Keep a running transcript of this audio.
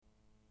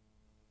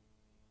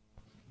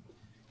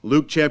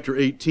Luke chapter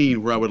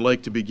 18, where I would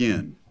like to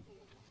begin.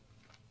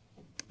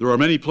 There are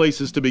many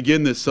places to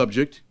begin this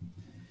subject,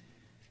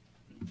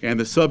 and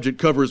the subject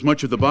covers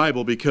much of the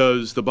Bible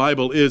because the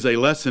Bible is a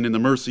lesson in the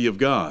mercy of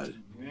God.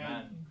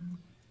 Amen.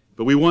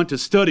 But we want to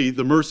study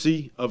the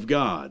mercy of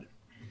God.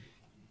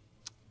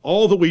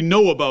 All that we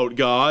know about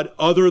God,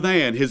 other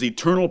than His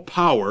eternal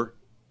power,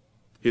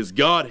 His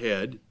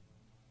Godhead,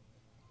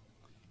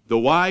 the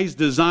wise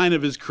design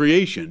of His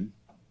creation,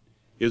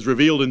 is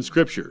revealed in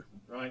Scripture.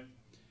 Right.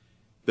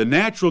 The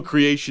natural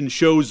creation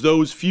shows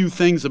those few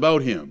things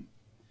about Him.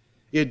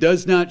 It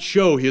does not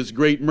show His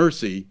great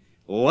mercy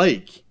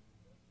like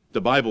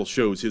the Bible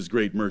shows His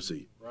great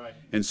mercy. Right.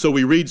 And so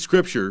we read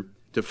Scripture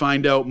to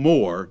find out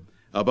more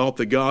about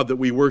the God that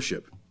we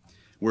worship.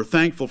 We're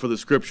thankful for the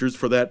Scriptures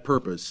for that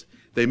purpose.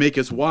 They make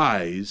us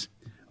wise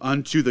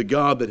unto the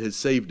God that has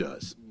saved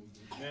us.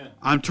 Amen.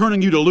 I'm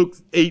turning you to Luke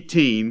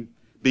 18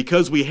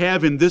 because we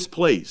have in this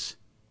place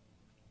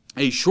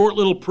a short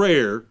little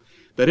prayer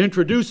that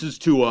introduces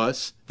to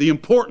us the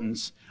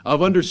importance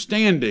of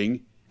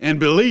understanding and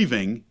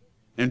believing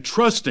and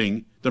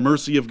trusting the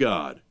mercy of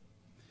God.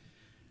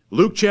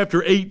 Luke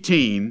chapter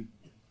 18,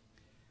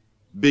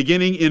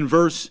 beginning in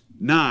verse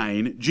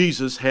 9,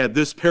 Jesus had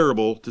this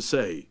parable to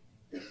say.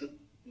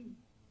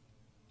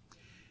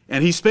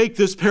 And he spake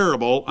this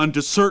parable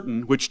unto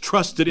certain which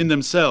trusted in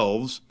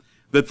themselves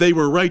that they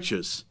were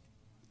righteous,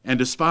 and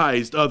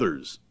despised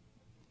others.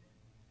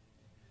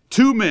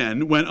 2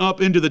 men went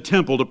up into the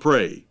temple to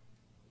pray,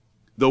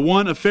 the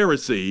one a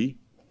Pharisee,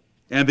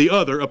 and the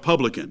other a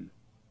publican.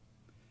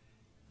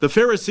 The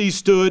Pharisee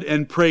stood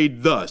and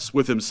prayed thus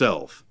with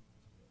himself,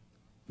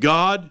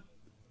 God,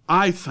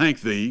 I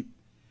thank thee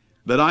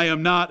that I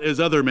am not as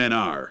other men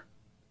are,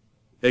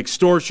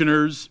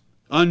 extortioners,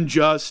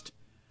 unjust,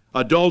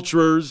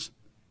 adulterers,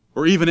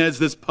 or even as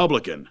this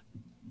publican.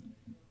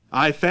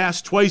 I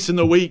fast twice in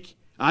the week.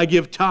 I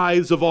give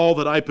tithes of all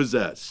that I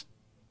possess.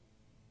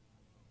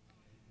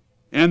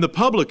 And the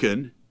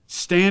publican,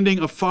 standing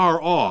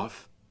afar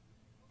off,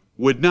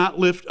 would not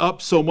lift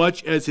up so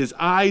much as his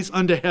eyes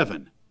unto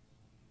heaven,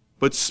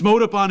 but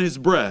smote upon his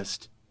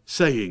breast,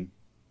 saying,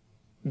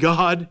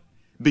 God,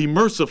 be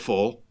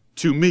merciful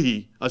to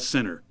me, a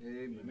sinner.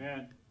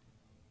 Amen.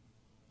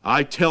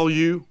 I tell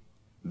you,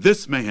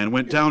 this man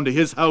went down to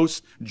his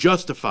house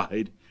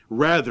justified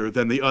rather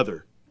than the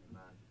other.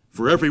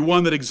 For every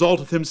one that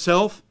exalteth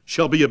himself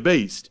shall be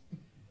abased,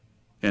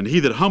 and he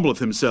that humbleth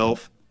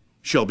himself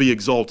shall be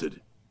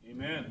exalted.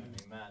 Amen.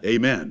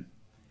 Amen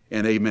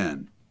and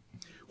amen.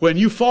 When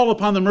you fall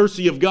upon the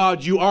mercy of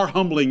God, you are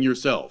humbling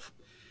yourself,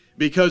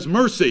 because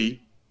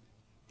mercy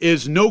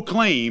is no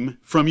claim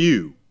from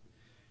you.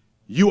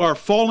 You are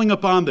falling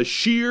upon the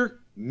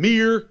sheer,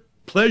 mere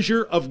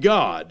pleasure of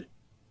God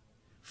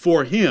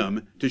for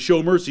Him to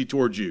show mercy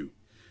towards you.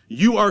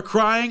 You are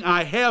crying,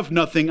 I have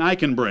nothing I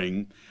can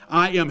bring.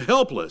 I am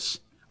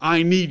helpless.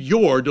 I need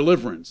your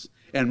deliverance.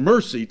 And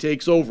mercy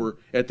takes over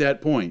at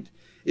that point.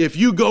 If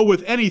you go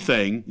with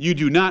anything, you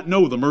do not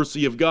know the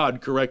mercy of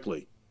God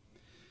correctly.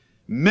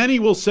 Many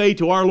will say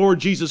to our Lord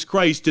Jesus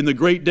Christ in the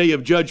great day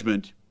of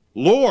judgment,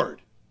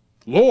 Lord,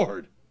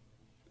 Lord.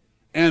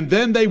 And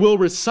then they will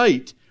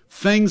recite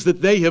things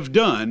that they have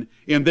done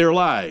in their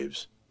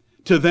lives.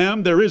 To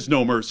them there is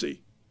no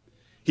mercy.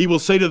 He will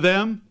say to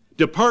them,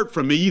 Depart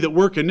from me, ye that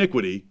work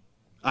iniquity.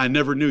 I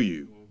never knew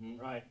you.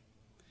 Right.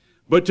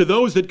 But to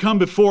those that come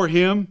before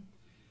Him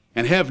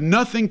and have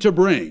nothing to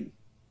bring,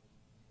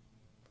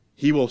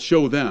 He will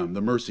show them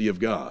the mercy of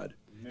God.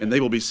 Amen. And they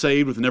will be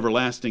saved with an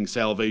everlasting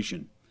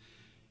salvation.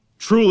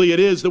 Truly it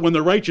is that when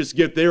the righteous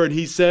get there and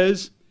He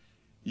says,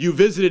 You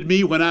visited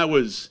me when I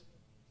was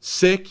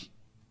sick,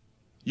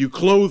 you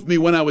clothed me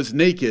when I was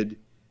naked,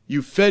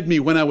 you fed me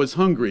when I was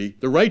hungry,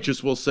 the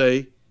righteous will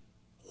say,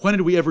 When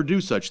did we ever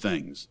do such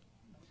things?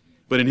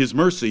 But in His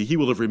mercy, He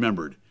will have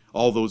remembered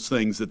all those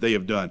things that they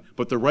have done.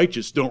 But the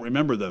righteous don't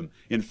remember them.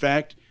 In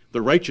fact,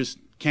 the righteous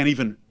can't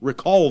even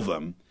recall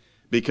them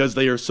because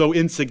they are so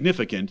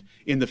insignificant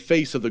in the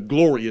face of the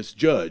glorious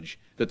judge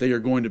that they are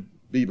going to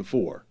be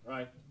before.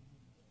 Right.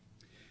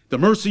 The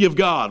mercy of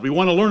God, we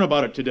want to learn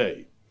about it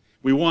today.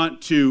 We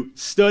want to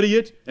study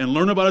it and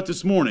learn about it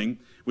this morning.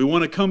 We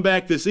want to come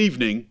back this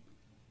evening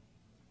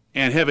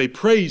and have a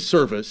praise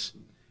service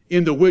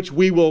in which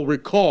we will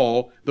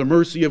recall the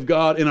mercy of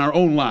God in our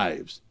own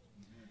lives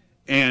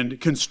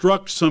and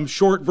construct some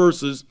short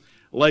verses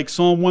like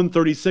Psalm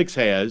 136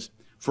 has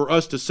for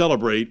us to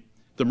celebrate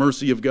the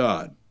mercy of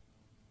God.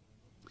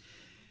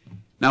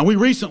 Now, we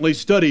recently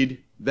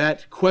studied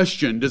that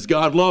question, does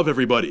God love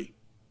everybody?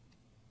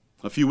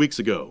 A few weeks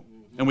ago.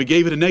 And we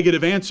gave it a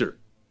negative answer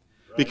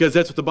because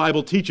that's what the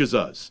Bible teaches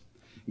us.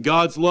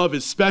 God's love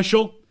is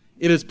special,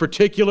 it is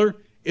particular,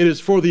 it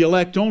is for the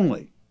elect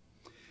only.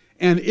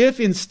 And if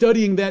in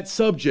studying that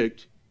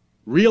subject,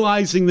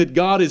 realizing that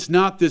God is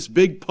not this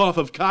big puff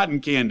of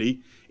cotton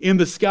candy in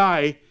the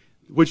sky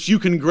which you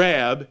can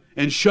grab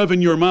and shove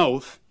in your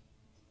mouth,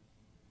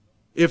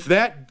 if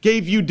that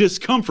gave you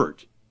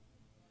discomfort,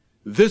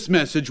 this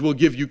message will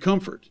give you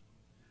comfort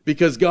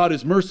because God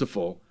is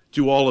merciful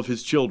to all of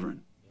His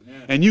children. Amen.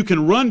 And you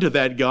can run to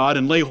that God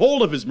and lay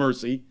hold of His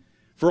mercy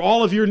for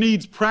all of your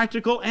needs,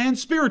 practical and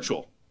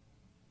spiritual.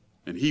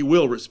 And He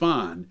will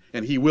respond,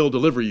 and He will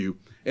deliver you.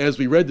 As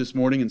we read this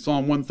morning in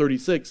Psalm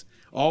 136,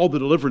 all the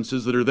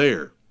deliverances that are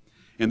there.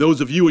 And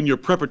those of you in your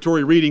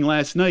preparatory reading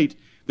last night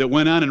that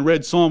went on and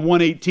read Psalm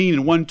 118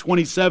 and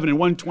 127 and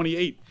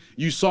 128,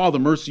 you saw the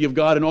mercy of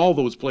God in all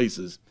those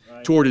places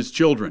toward His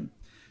children.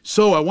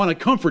 So I want to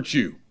comfort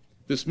you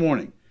this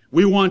morning.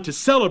 We want to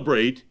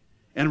celebrate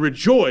and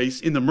rejoice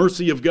in the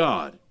mercy of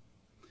God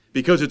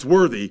because it's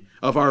worthy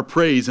of our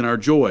praise and our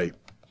joy.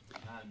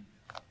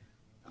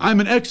 I'm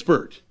an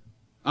expert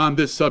on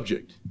this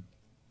subject.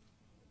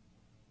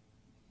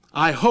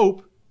 I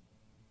hope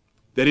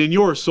that in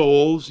your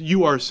souls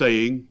you are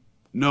saying,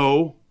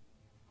 no,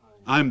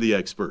 I'm the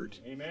expert.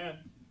 Amen.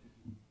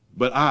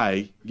 But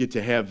I get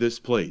to have this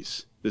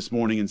place this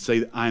morning and say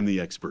that I'm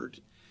the expert.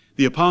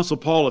 The Apostle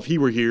Paul, if he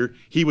were here,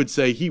 he would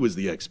say he was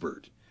the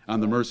expert on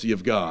the mercy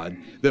of God,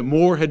 that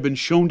more had been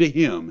shown to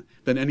him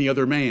than any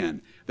other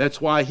man. That's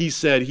why he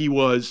said he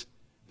was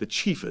the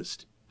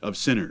chiefest of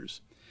sinners.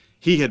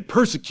 He had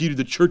persecuted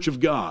the church of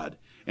God,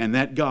 and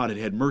that God had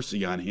had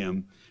mercy on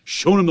him,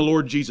 shown him the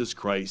Lord Jesus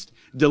Christ,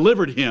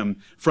 delivered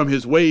him from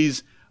his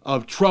ways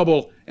of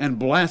trouble and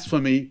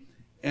blasphemy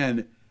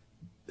and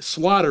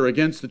slaughter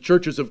against the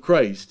churches of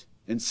Christ,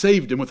 and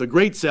saved him with a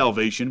great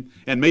salvation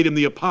and made him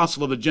the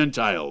apostle of the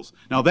Gentiles.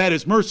 Now that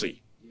is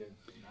mercy.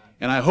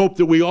 And I hope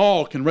that we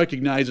all can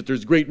recognize that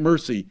there's great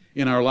mercy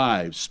in our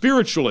lives.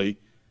 Spiritually,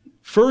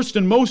 first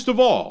and most of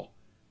all,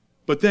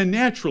 but then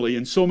naturally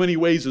in so many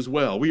ways as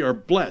well. We are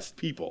blessed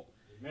people.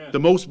 Amen. The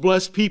most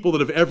blessed people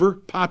that have ever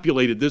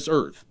populated this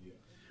earth.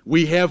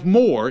 We have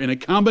more in a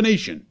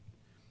combination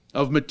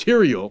of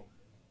material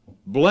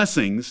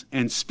blessings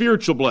and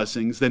spiritual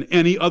blessings than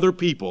any other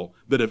people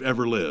that have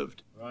ever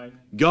lived. Right.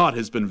 God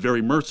has been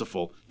very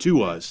merciful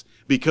to us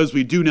because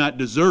we do not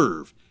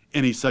deserve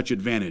any such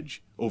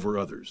advantage over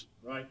others.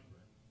 Right.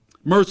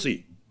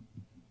 Mercy.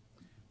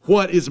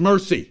 What is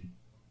mercy?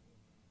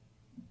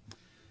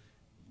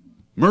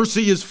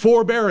 Mercy is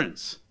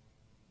forbearance.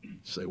 You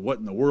say, what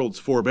in the world's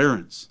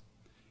forbearance?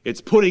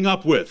 It's putting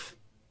up with.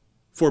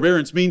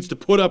 Forbearance means to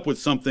put up with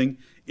something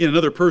in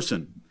another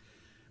person.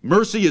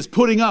 Mercy is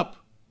putting up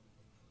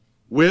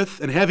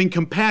with and having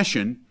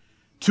compassion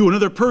to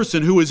another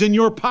person who is in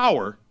your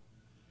power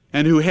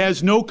and who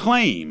has no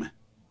claim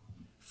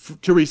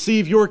to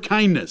receive your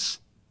kindness.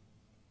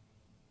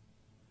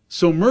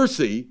 So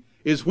mercy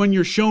is when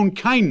you're shown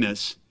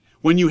kindness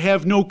when you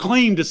have no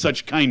claim to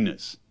such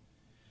kindness.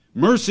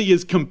 Mercy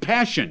is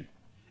compassion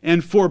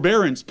and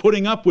forbearance,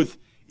 putting up with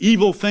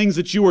evil things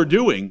that you are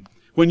doing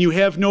when you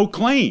have no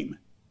claim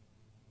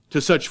to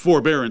such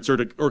forbearance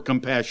or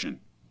compassion.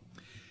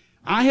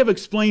 I have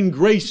explained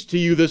grace to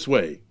you this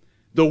way.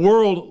 The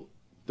world,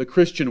 the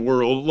Christian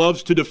world,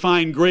 loves to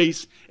define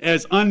grace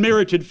as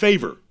unmerited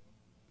favor.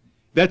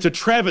 That's a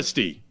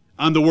travesty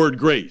on the word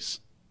grace.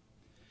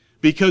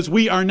 Because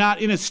we are not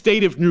in a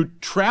state of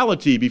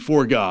neutrality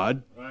before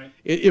God. Right.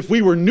 If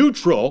we were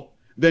neutral,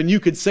 then you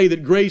could say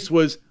that grace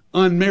was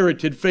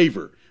unmerited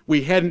favor.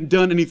 We hadn't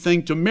done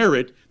anything to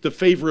merit the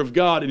favor of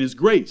God and His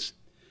grace.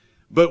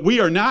 But we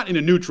are not in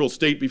a neutral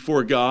state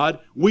before God.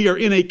 We are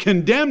in a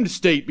condemned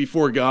state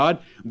before God.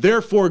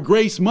 Therefore,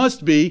 grace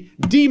must be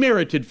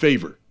demerited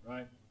favor.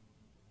 Right.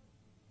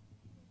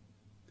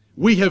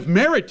 We have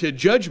merited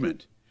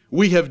judgment.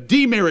 We have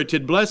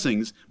demerited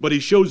blessings, but He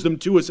shows them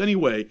to us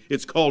anyway.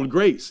 It's called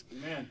grace.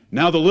 Amen.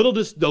 Now, the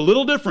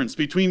little difference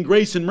between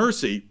grace and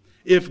mercy,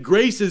 if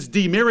grace is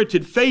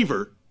demerited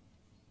favor,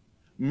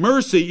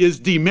 mercy is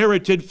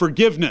demerited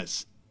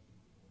forgiveness.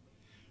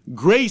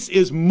 Grace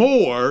is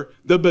more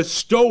the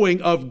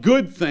bestowing of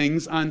good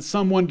things on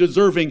someone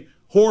deserving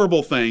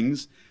horrible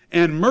things,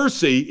 and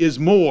mercy is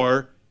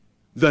more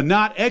the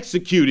not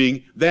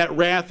executing that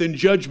wrath and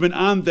judgment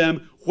on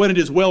them when it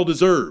is well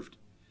deserved.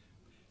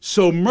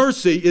 So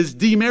mercy is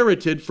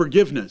demerited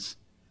forgiveness.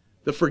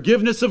 The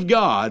forgiveness of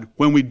God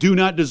when we do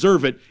not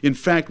deserve it. In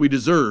fact, we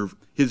deserve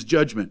His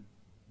judgment.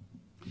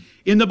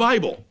 In the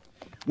Bible,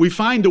 we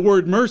find the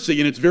word mercy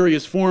in its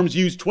various forms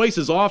used twice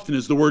as often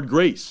as the word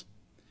grace.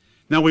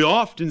 Now, we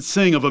often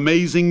sing of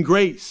amazing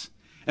grace,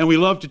 and we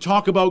love to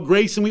talk about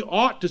grace, and we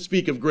ought to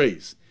speak of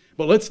grace.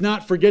 But let's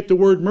not forget the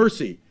word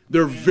mercy.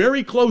 They're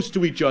very close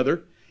to each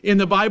other. In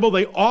the Bible,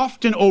 they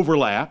often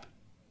overlap,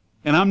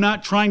 and I'm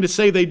not trying to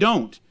say they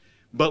don't,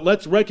 but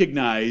let's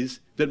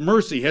recognize that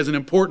mercy has an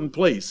important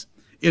place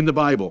in the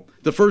Bible.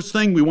 The first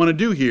thing we want to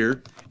do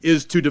here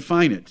is to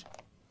define it.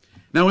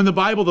 Now, in the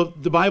Bible,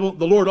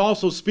 the Lord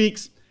also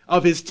speaks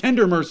of His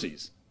tender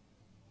mercies.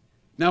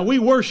 Now, we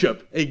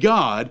worship a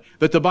God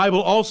that the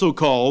Bible also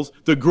calls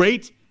the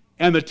great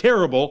and the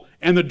terrible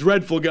and the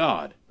dreadful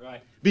God.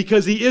 Right.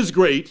 Because He is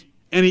great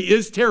and He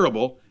is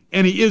terrible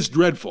and He is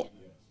dreadful.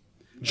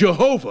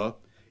 Jehovah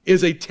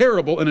is a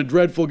terrible and a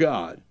dreadful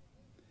God.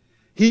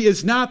 He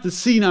is not the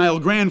senile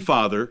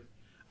grandfather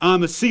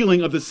on the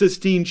ceiling of the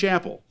Sistine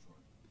Chapel.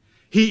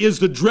 He is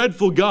the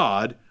dreadful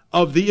God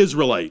of the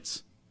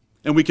Israelites.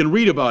 And we can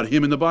read about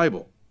Him in the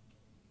Bible.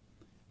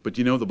 But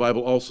you know, the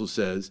Bible also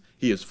says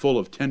he is full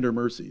of tender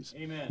mercies.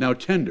 Amen. Now,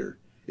 tender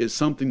is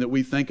something that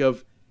we think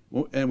of,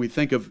 and we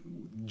think of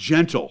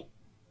gentle,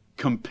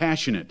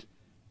 compassionate,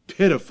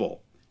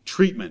 pitiful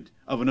treatment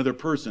of another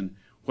person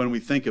when we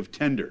think of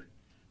tender.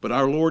 But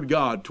our Lord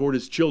God toward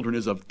his children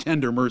is of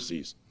tender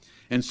mercies.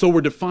 And so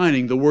we're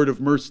defining the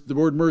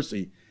word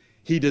mercy.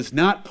 He does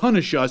not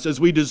punish us as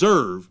we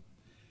deserve.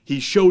 He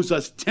shows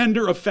us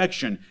tender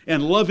affection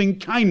and loving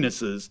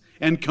kindnesses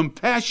and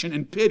compassion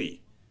and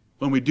pity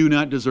when we do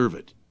not deserve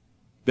it.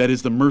 That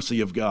is the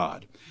mercy of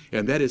God.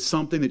 And that is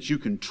something that you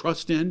can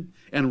trust in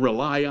and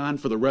rely on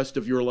for the rest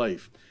of your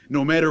life.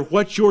 No matter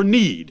what your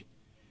need,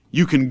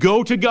 you can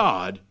go to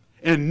God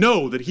and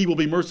know that he will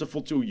be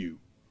merciful to you.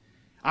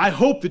 I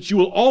hope that you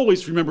will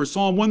always remember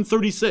Psalm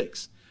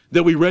 136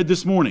 that we read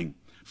this morning.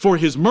 For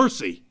his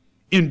mercy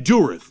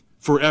endureth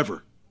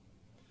forever.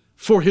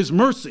 For his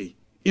mercy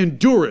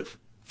endureth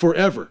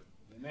forever.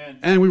 Amen.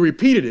 And we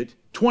repeated it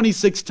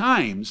 26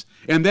 times,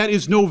 and that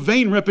is no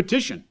vain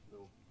repetition.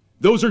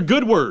 Those are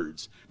good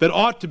words that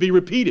ought to be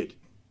repeated.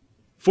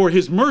 For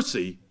his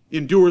mercy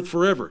endureth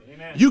forever.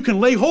 Amen. You can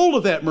lay hold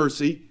of that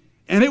mercy,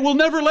 and it will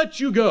never let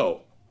you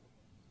go,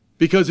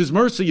 because his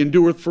mercy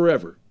endureth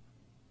forever.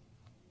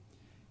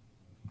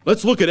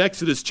 Let's look at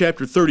Exodus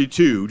chapter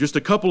 32, just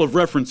a couple of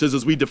references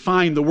as we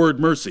define the word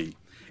mercy,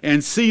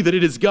 and see that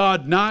it is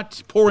God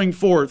not pouring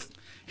forth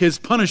his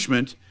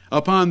punishment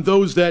upon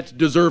those that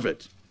deserve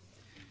it.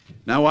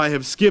 Now, I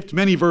have skipped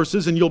many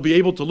verses, and you'll be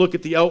able to look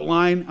at the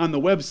outline on the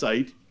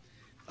website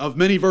of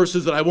many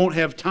verses that I won't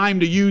have time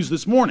to use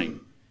this morning.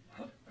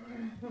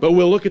 But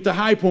we'll look at the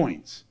high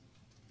points,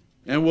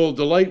 and we'll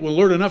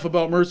learn enough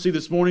about mercy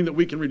this morning that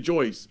we can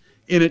rejoice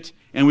in it,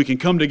 and we can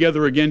come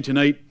together again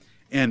tonight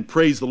and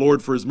praise the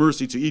Lord for his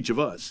mercy to each of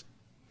us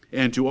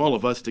and to all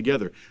of us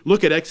together.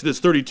 Look at Exodus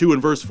 32 and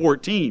verse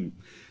 14.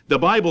 The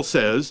Bible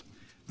says,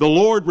 the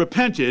Lord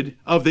repented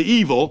of the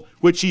evil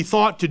which he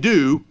thought to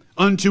do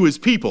unto his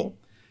people.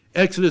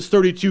 Exodus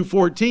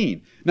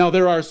 32:14. Now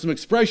there are some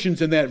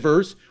expressions in that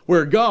verse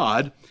where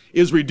God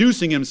is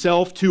reducing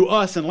himself to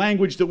us in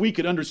language that we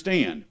could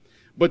understand.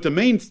 But the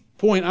main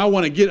point I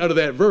want to get out of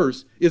that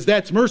verse is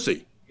that's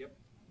mercy. Yep.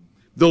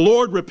 The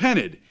Lord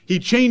repented. He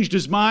changed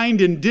his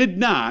mind and did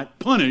not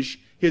punish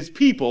his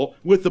people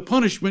with the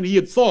punishment he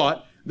had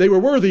thought they were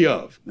worthy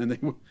of.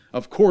 And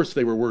of course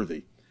they were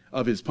worthy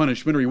of his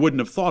punishment, or he wouldn't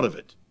have thought of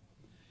it.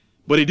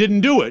 But he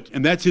didn't do it,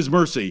 and that's his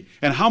mercy.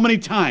 And how many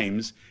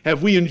times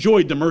have we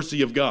enjoyed the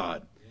mercy of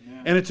God?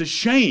 Amen. And it's a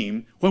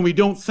shame when we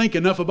don't think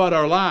enough about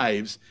our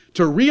lives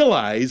to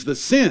realize the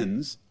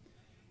sins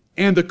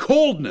and the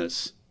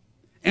coldness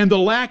and the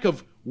lack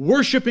of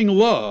worshiping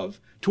love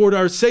toward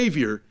our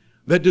Savior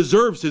that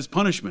deserves his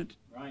punishment.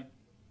 Right.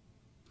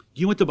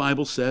 Do you know what the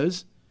Bible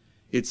says?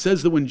 It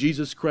says that when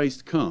Jesus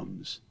Christ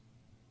comes,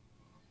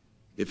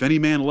 if any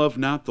man love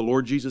not the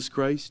Lord Jesus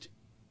Christ,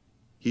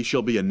 he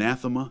shall be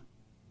anathema,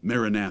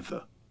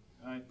 Maranatha,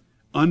 Right.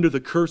 under the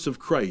curse of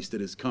Christ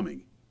that is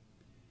coming.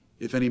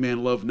 If any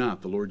man love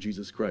not the Lord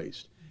Jesus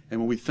Christ. And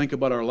when we think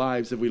about our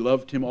lives, have we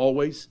loved him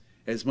always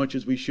as much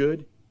as we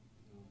should?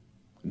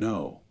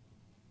 No.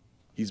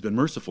 He's been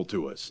merciful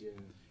to us. Yeah.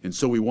 And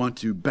so we want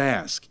to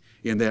bask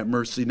in that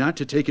mercy, not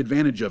to take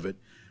advantage of it,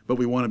 but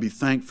we want to be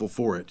thankful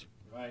for it.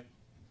 Right.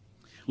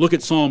 Look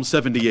at Psalm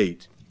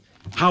 78.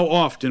 How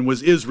often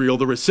was Israel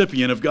the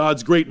recipient of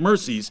God's great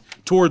mercies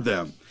toward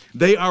them?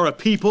 They are a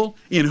people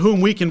in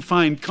whom we can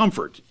find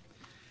comfort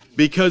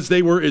because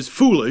they were as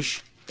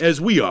foolish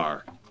as we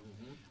are.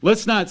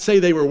 Let's not say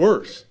they were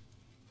worse.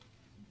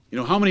 You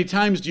know, how many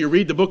times do you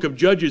read the book of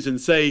Judges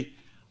and say,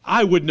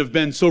 I wouldn't have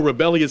been so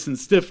rebellious and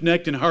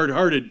stiff-necked and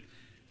hard-hearted?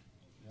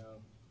 No.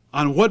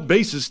 On what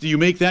basis do you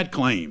make that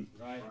claim?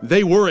 Right.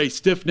 They were a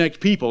stiff-necked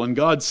people, and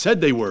God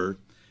said they were,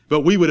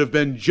 but we would have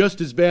been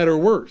just as bad or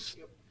worse.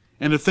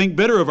 And to think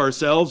better of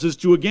ourselves is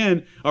to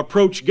again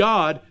approach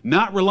God,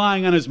 not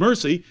relying on his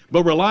mercy,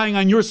 but relying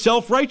on your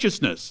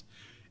self-righteousness.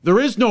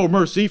 There is no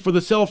mercy for the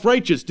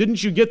self-righteous.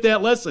 Didn't you get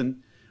that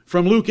lesson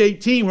from Luke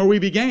 18 where we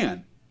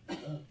began?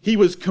 He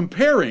was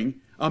comparing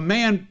a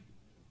man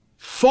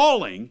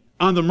falling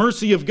on the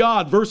mercy of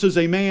God versus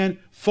a man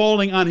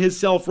falling on his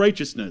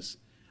self-righteousness.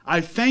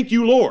 I thank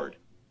you, Lord,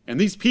 and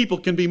these people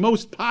can be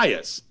most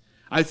pious.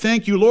 I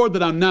thank you, Lord,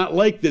 that I'm not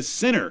like this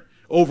sinner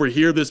over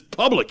here, this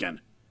publican.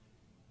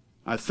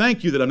 I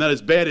thank you that I'm not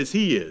as bad as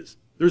he is.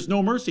 There's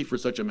no mercy for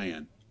such a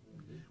man.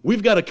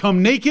 We've got to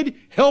come naked,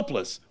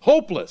 helpless,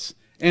 hopeless,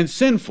 and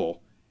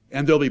sinful,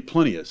 and there'll be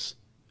plenteous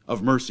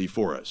of mercy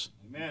for us.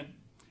 Amen.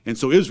 And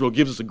so Israel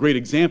gives us a great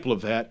example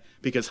of that,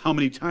 because how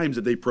many times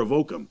did they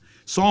provoke him?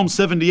 Psalm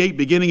 78,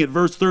 beginning at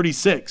verse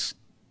 36.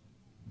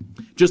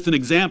 Just an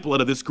example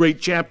out of this great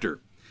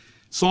chapter.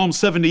 Psalm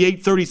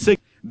 78,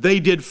 36. They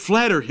did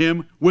flatter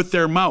him with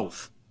their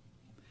mouth,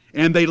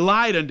 and they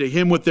lied unto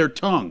him with their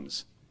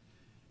tongues.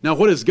 Now,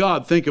 what does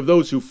God think of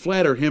those who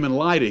flatter him and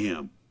lie to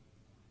him?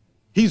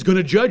 He's going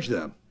to judge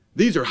them.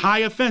 These are high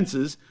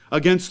offenses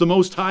against the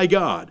Most High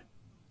God.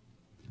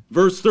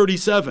 Verse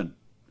 37,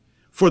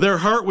 for their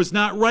heart was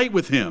not right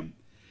with him,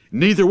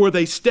 neither were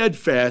they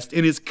steadfast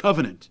in his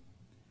covenant.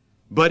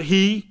 But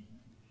he,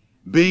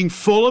 being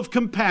full of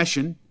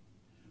compassion,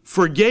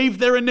 forgave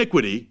their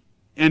iniquity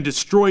and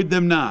destroyed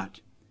them not.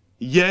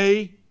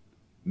 Yea,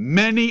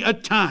 many a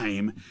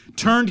time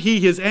turned he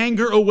his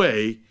anger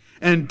away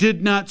and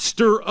did not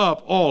stir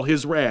up all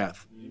his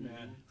wrath.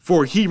 Amen.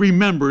 For he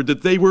remembered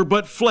that they were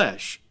but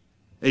flesh,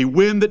 a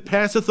wind that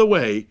passeth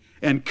away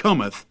and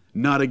cometh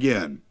not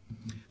again.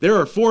 There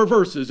are 4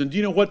 verses, and do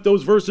you know what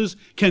those verses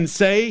can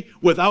say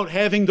without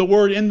having the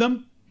word in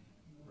them?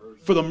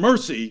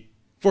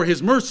 For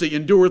his mercy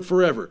endureth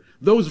forever.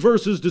 Those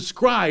verses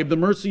describe the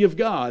mercy of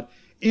God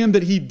in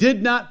that he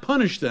did not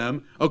punish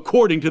them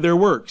according to their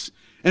works.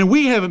 And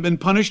we haven't been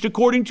punished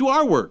according to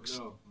our works.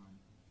 No.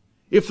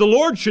 If the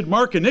Lord should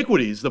mark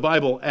iniquities, the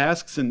Bible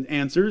asks and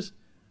answers,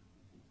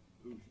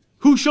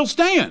 who shall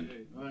stand?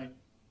 Right.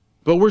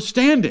 But we're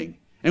standing,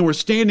 and we're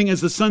standing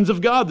as the sons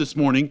of God this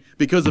morning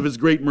because of his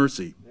great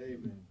mercy.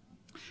 Amen.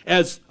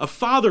 As a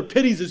father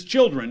pities his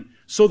children,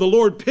 so the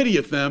Lord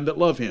pitieth them that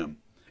love him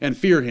and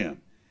fear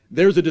him.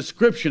 There's a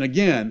description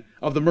again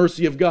of the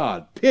mercy of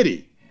God.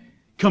 Pity,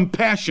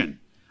 compassion,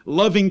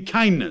 loving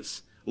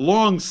kindness,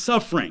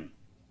 long-suffering,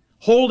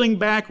 holding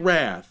back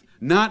wrath,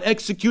 not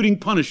executing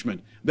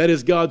punishment. That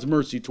is God's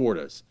mercy toward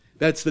us.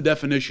 That's the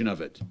definition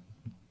of it.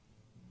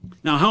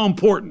 Now, how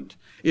important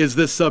is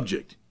this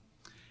subject?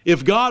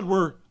 If God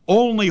were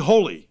only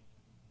holy,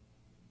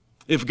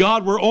 if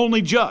God were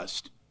only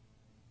just,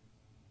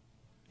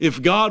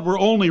 if God were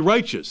only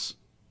righteous,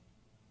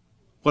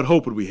 what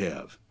hope would we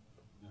have?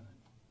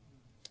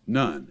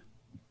 None.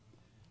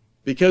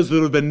 Because there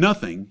would have been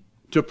nothing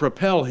to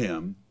propel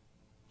him,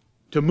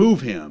 to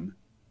move him,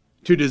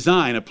 to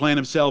design a plan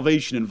of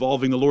salvation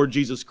involving the Lord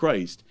Jesus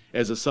Christ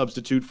as a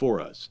substitute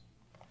for us.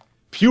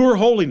 Pure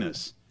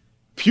holiness,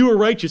 pure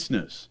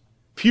righteousness,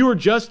 pure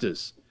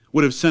justice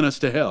would have sent us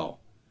to hell,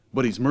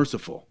 but he's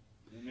merciful.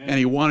 Amen. And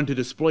he wanted to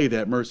display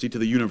that mercy to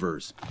the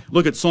universe.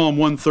 Look at Psalm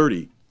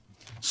 130.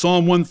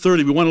 Psalm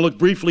 130, we want to look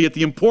briefly at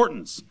the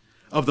importance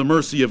of the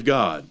mercy of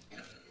God.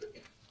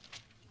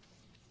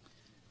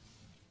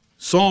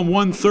 Psalm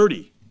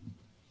 130.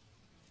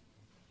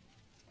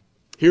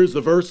 Here's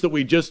the verse that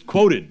we just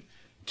quoted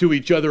to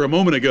each other a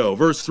moment ago.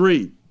 Verse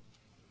 3.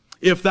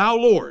 If thou,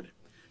 Lord,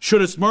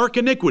 shouldest mark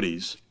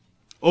iniquities,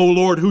 O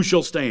Lord, who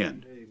shall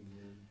stand? Amen.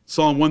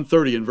 Psalm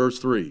 130 and verse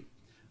 3.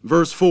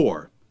 Verse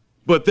 4.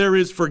 But there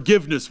is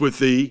forgiveness with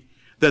thee,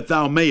 that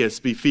thou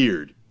mayest be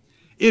feared.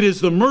 It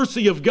is the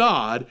mercy of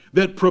God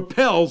that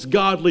propels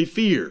godly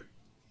fear.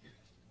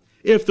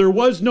 If there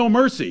was no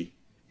mercy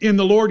in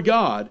the Lord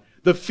God,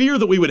 the fear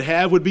that we would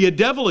have would be a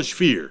devilish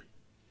fear.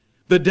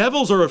 The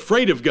devils are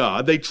afraid of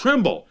God. They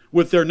tremble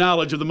with their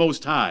knowledge of the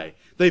Most High.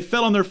 They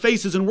fell on their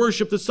faces and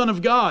worshiped the Son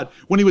of God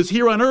when he was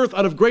here on earth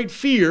out of great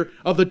fear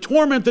of the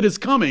torment that is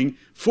coming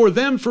for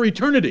them for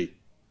eternity.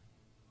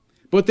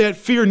 But that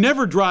fear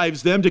never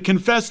drives them to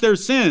confess their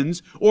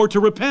sins or to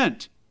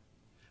repent,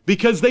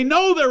 because they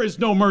know there is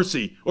no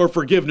mercy or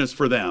forgiveness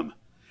for them.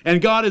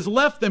 And God has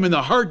left them in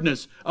the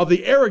hardness of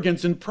the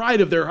arrogance and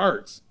pride of their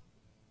hearts.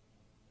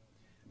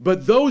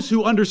 But those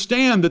who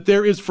understand that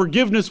there is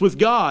forgiveness with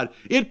God,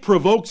 it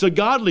provokes a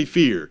godly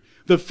fear,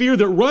 the fear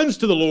that runs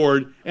to the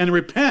Lord and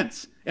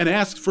repents and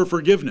asks for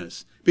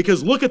forgiveness.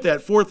 Because look at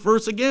that 4th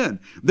verse again.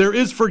 There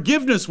is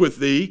forgiveness with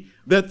thee,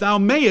 that thou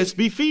mayest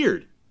be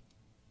feared.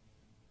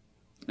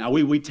 Now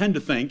we tend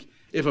to think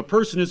if a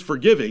person is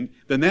forgiving,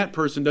 then that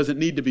person doesn't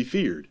need to be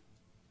feared.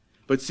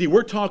 But see,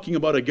 we're talking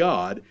about a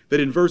God that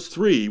in verse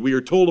 3, we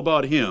are told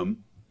about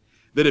him,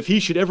 that if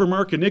he should ever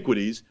mark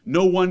iniquities,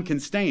 no one can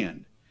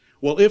stand.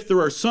 Well, if there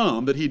are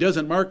some that he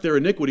doesn't mark their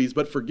iniquities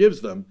but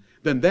forgives them,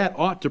 then that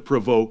ought to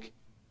provoke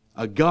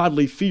a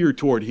godly fear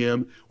toward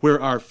him,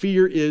 where our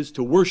fear is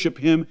to worship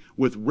him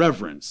with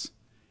reverence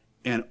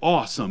and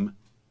awesome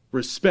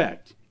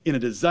respect in a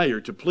desire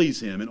to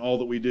please him in all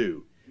that we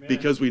do. Amen.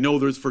 Because we know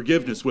there's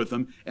forgiveness with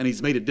him and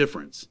he's made a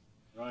difference.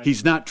 Right.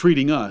 He's not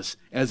treating us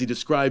as he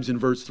describes in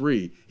verse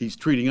 3. He's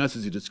treating us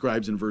as he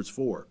describes in verse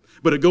 4.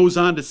 But it goes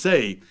on to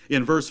say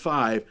in verse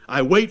 5,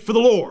 I wait for the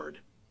Lord.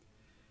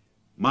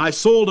 My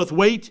soul doth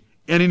wait,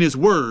 and in his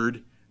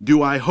word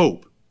do I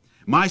hope.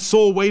 My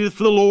soul waiteth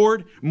for the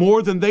Lord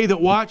more than they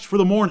that watch for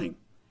the morning.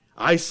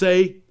 I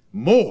say,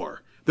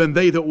 more than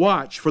they that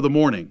watch for the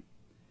morning.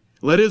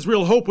 Let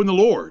Israel hope in the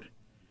Lord.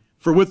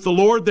 For with the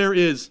Lord there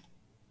is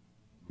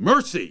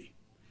mercy,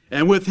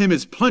 and with him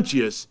is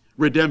plenteous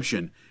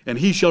redemption, and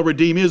he shall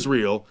redeem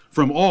Israel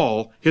from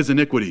all his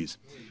iniquities.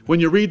 When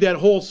you read that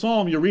whole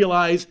psalm, you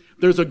realize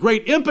there's a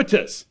great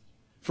impetus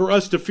for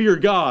us to fear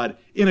God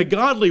in a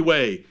godly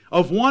way,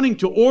 of wanting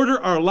to order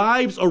our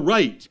lives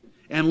aright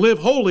and live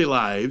holy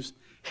lives,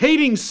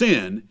 hating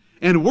sin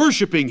and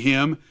worshiping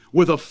him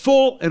with a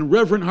full and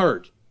reverent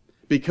heart,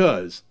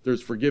 because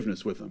there's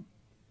forgiveness with him,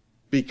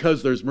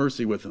 because there's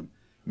mercy with him.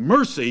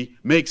 Mercy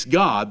makes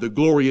God the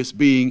glorious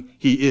being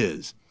he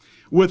is.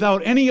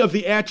 Without any of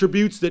the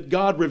attributes that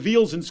God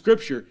reveals in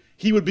Scripture,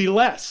 he would be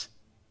less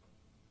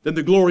than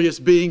the glorious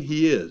being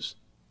he is.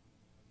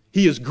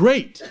 He is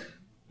great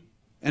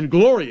and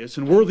glorious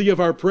and worthy of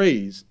our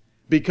praise,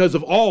 because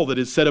of all that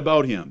is said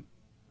about him.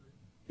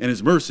 And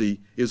his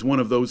mercy is one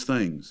of those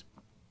things.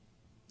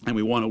 And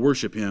we want to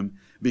worship him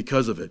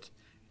because of it.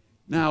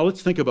 Now,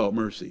 let's think about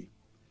mercy.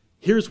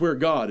 Here's where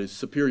God is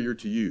superior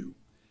to you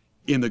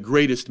in the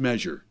greatest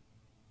measure.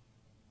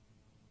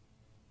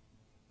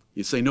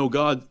 You say, no,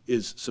 God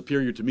is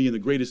superior to me in the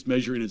greatest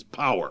measure in his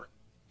power.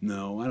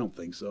 No, I don't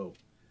think so.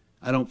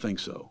 I don't think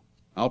so.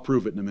 I'll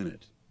prove it in a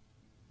minute.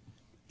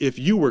 If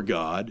you were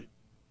God,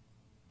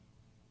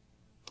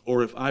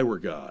 or if I were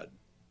God,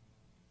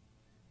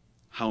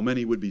 how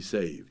many would be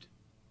saved?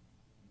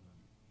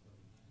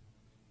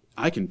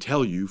 I can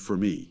tell you for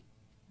me,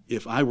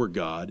 if I were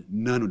God,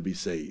 none would be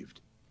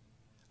saved.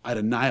 I'd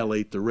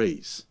annihilate the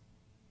race.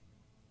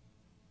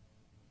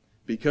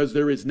 Because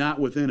there is not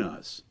within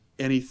us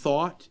any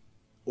thought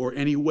or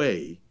any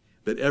way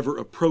that ever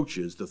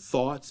approaches the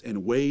thoughts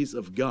and ways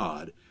of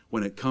God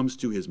when it comes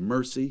to his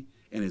mercy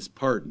and his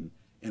pardon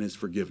and his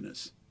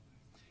forgiveness.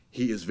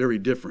 He is very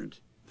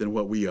different than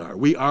what we are.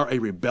 We are a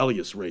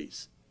rebellious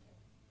race.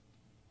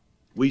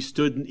 We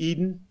stood in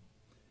Eden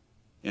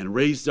and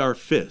raised our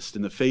fist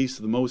in the face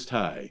of the Most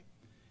High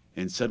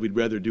and said we'd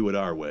rather do it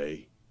our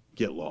way,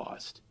 get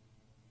lost.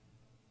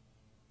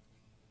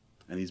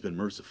 And he's been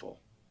merciful.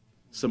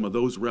 Some of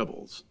those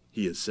rebels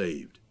he has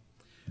saved.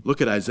 Look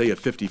at Isaiah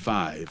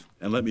 55,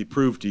 and let me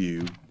prove to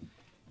you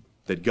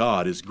that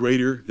God is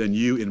greater than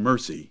you in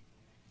mercy.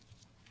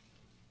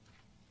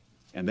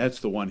 And that's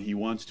the one he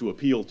wants to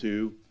appeal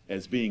to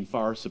as being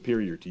far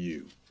superior to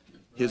you.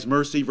 His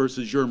mercy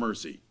versus your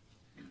mercy.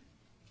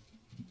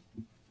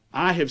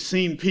 I have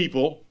seen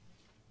people,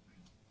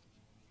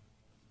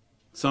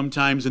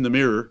 sometimes in the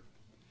mirror,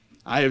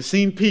 I have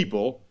seen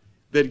people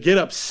that get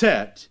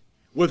upset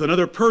with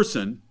another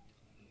person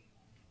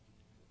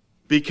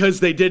because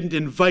they didn't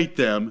invite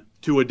them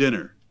to a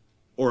dinner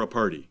or a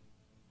party.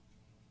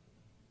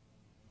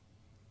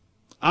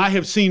 I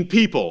have seen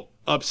people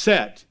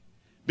upset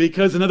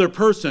because another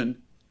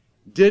person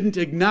didn't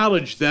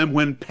acknowledge them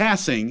when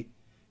passing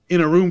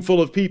in a room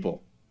full of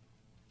people.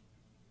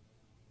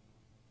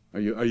 Are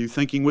you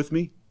thinking with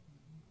me?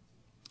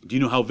 Do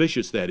you know how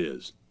vicious that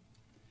is?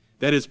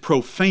 That is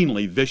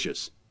profanely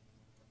vicious.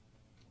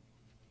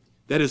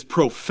 That is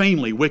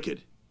profanely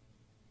wicked.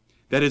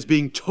 That is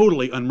being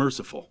totally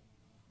unmerciful.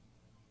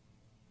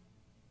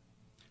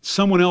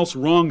 Someone else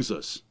wrongs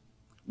us.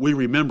 We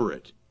remember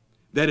it.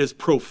 That is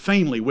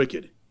profanely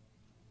wicked.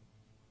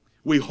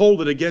 We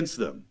hold it against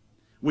them.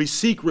 We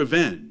seek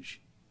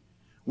revenge.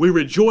 We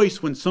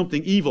rejoice when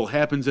something evil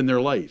happens in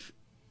their life.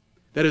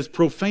 That is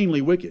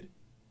profanely wicked.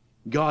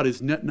 God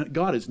is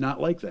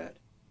not like that.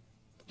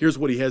 Here's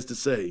what he has to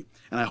say.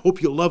 And I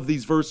hope you love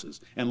these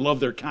verses and love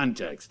their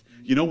context.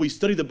 You know, we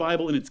study the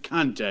Bible in its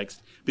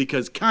context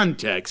because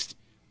context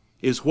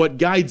is what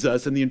guides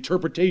us in the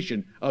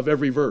interpretation of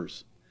every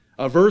verse.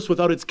 A verse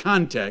without its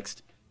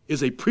context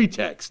is a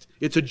pretext.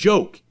 It's a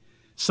joke.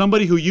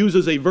 Somebody who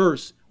uses a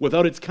verse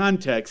without its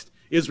context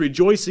is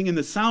rejoicing in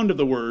the sound of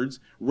the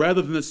words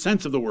rather than the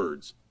sense of the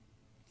words.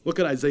 Look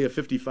at Isaiah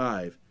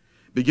 55,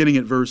 beginning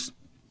at verse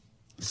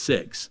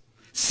 6.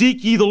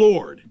 Seek ye the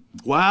Lord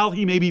while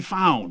he may be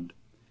found.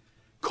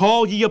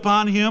 Call ye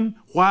upon him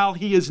while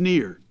he is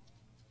near.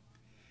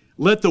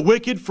 Let the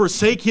wicked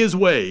forsake his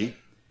way,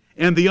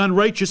 and the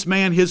unrighteous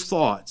man his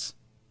thoughts.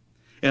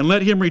 And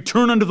let him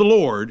return unto the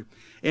Lord,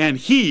 and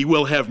he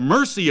will have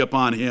mercy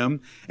upon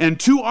him, and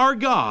to our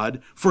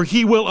God, for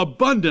he will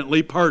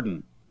abundantly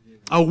pardon.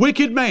 A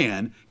wicked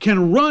man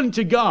can run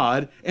to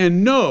God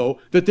and know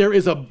that there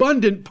is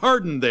abundant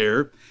pardon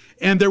there,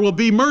 and there will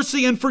be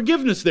mercy and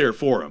forgiveness there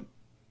for him.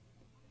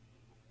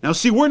 Now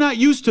see, we're not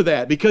used to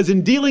that because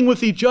in dealing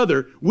with each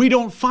other, we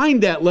don't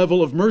find that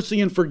level of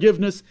mercy and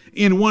forgiveness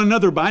in one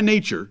another by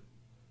nature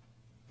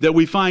that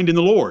we find in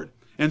the Lord.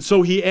 And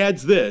so he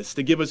adds this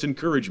to give us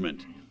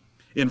encouragement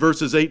in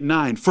verses 8 and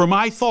 9. For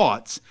my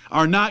thoughts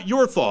are not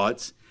your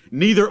thoughts,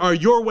 neither are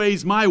your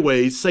ways my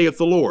ways, saith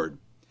the Lord.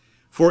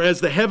 For as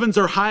the heavens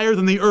are higher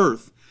than the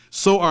earth,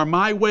 so are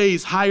my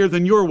ways higher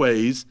than your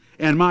ways,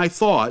 and my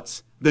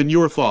thoughts than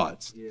your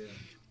thoughts. Yeah.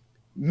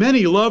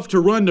 Many love to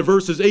run to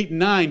verses 8 and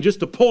 9 just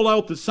to pull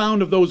out the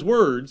sound of those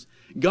words.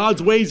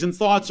 God's ways and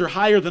thoughts are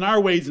higher than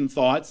our ways and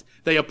thoughts.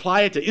 They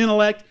apply it to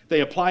intellect. They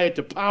apply it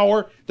to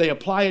power. They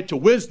apply it to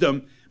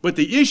wisdom. But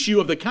the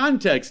issue of the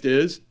context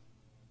is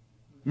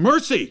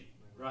mercy,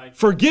 right,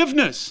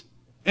 forgiveness,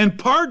 and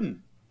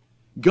pardon.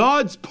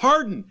 God's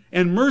pardon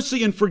and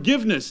mercy and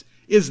forgiveness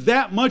is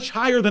that much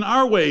higher than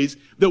our ways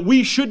that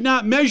we should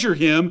not measure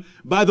him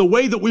by the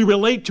way that we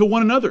relate to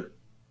one another.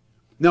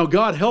 Now,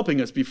 God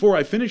helping us, before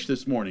I finish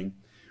this morning,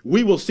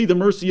 we will see the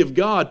mercy of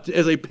God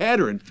as a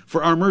pattern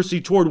for our mercy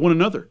toward one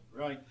another.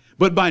 Right.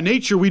 But by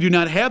nature, we do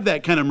not have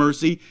that kind of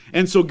mercy,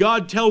 and so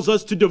God tells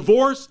us to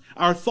divorce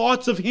our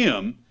thoughts of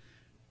him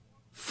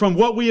from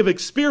what we have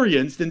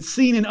experienced and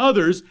seen in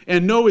others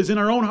and know is in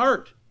our own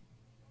heart.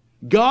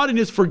 God in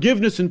his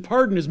forgiveness and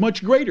pardon is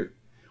much greater.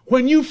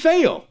 When you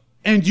fail,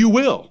 and you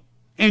will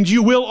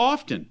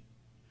often,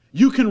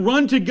 you can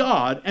run to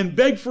God and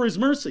beg for his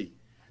mercy.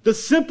 The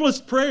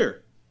simplest prayer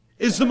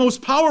is the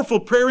most powerful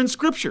prayer in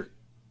Scripture.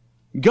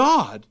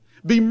 God,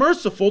 be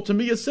merciful to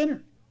me, a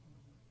sinner.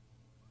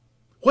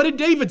 What did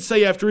David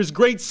say after his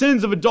great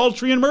sins of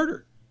adultery and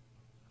murder?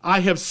 I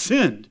have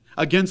sinned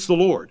against the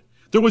Lord.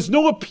 There was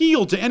no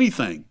appeal to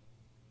anything.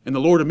 And the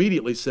Lord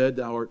immediately said,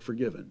 thou art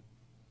forgiven.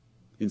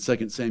 In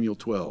 2 Samuel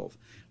 12.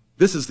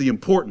 This is the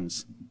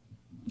importance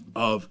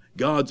of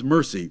God's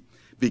mercy,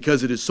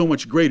 because it is so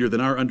much greater than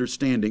our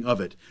understanding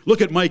of it.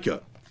 Look at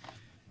Micah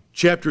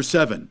chapter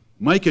 7.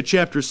 Micah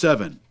chapter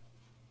 7.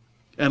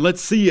 And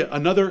let's see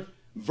another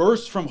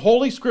verse from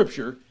Holy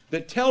Scripture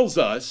that tells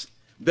us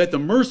that the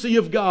mercy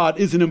of God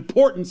is an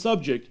important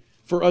subject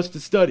for us to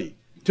study,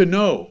 to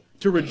know,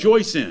 to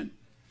rejoice in,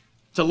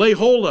 to lay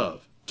hold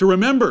of, to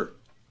remember,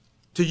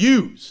 to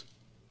use.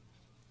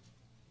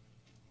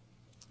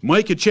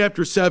 Micah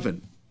chapter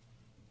 7.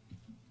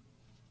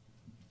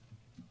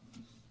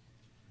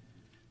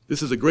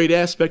 This is a great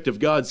aspect of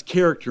God's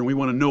character, and we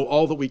want to know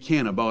all that we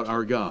can about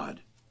our God.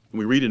 And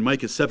we read in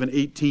Micah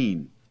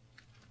 7:18.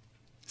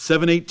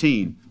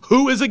 7:18.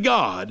 Who is a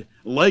God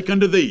like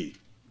unto thee?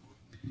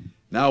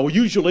 Now,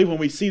 usually when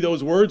we see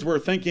those words, we're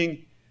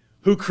thinking,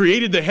 who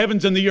created the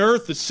heavens and the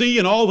earth, the sea,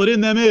 and all that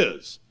in them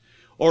is,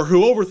 or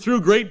who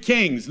overthrew great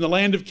kings in the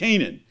land of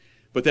Canaan.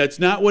 But that's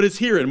not what is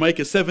here in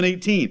Micah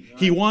 7:18.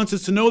 He wants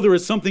us to know there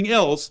is something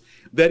else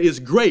that is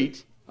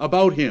great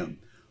about him.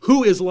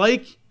 Who is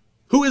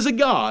a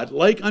God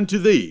like unto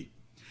thee,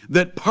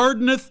 that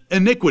pardoneth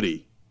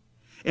iniquity,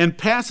 and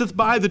passeth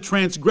by the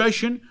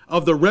transgression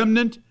of the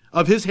remnant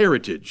of his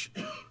heritage?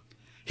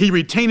 He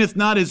retaineth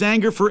not his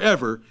anger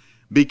forever,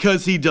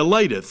 because he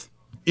delighteth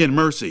in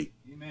mercy.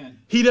 Amen.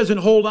 He doesn't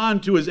hold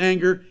on to his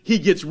anger. He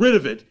gets rid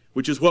of it,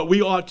 which is what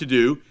we ought to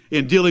do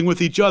in dealing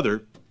with each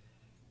other,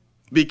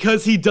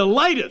 because he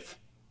delighteth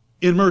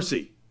in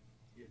mercy.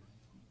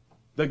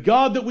 The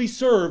God that we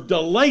serve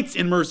delights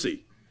in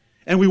mercy.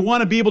 And we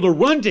want to be able to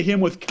run to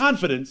him with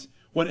confidence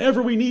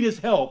whenever we need his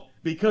help,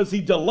 because he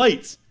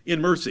delights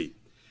in mercy.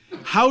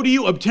 How do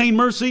you obtain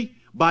mercy?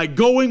 By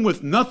going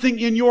with nothing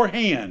in your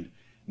hand.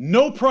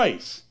 No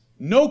price,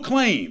 no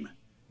claim,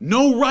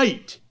 no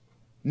right,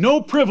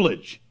 no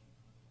privilege.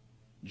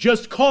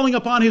 Just calling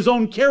upon his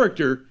own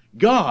character,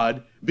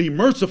 God, be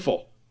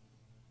merciful.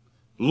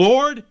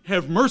 Lord,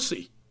 have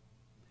mercy.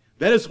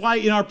 That is why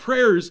in our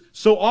prayers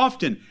so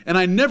often, and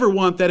I never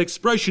want that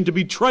expression to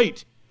be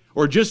trite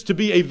or just to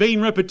be a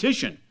vain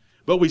repetition,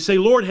 but we say,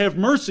 Lord, have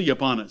mercy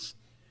upon us.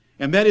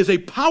 And that is a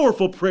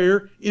powerful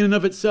prayer in and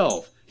of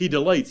itself. He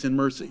delights in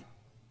mercy.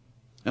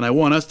 And I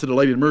want us to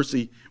delight in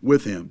mercy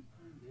with him.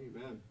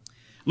 Amen.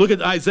 Look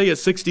at Isaiah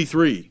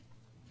 63.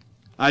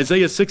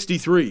 Isaiah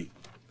 63.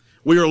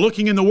 We are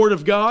looking in the Word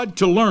of God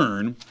to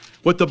learn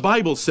what the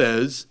Bible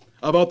says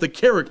about the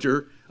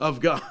character of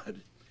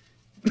God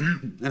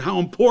and how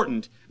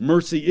important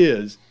mercy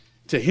is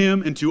to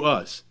him and to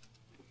us.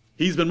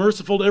 He's been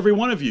merciful to every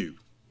one of you.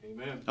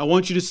 Amen. I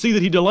want you to see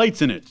that he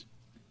delights in it.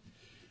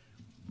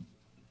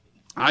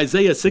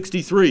 Isaiah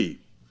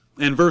 63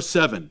 and verse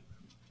 7.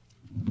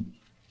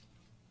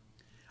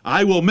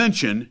 I will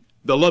mention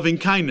the loving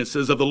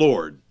kindnesses of the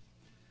Lord.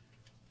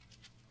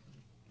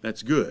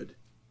 That's good.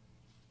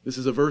 This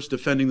is a verse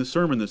defending the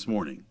sermon this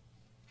morning.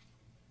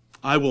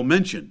 I will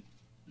mention.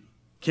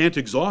 Can't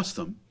exhaust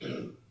them,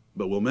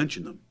 but we'll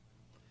mention them.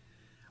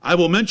 I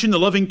will mention the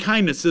loving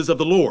kindnesses of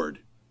the Lord,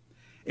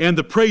 and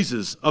the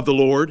praises of the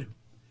Lord,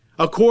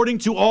 according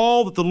to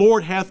all that the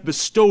Lord hath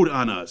bestowed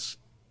on us,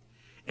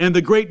 and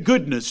the great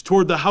goodness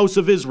toward the house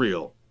of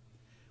Israel,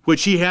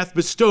 which he hath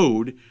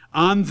bestowed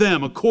on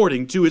them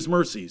according to his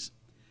mercies,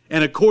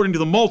 and according to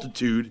the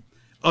multitude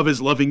of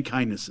his loving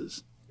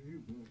kindnesses.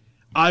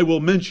 I will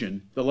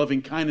mention the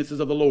loving kindnesses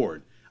of the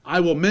Lord. I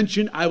will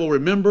mention, I will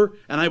remember,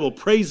 and I will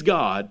praise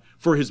God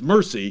for his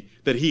mercy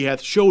that he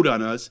hath showed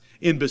on us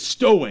in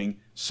bestowing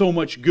so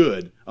much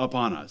good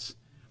upon us.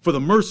 For the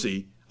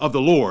mercy of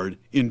the Lord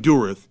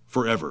endureth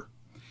forever.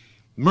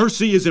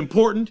 Mercy is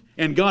important,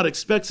 and God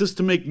expects us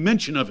to make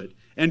mention of it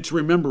and to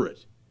remember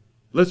it.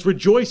 Let's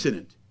rejoice in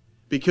it,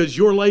 because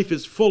your life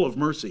is full of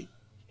mercy.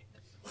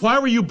 Why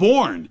were you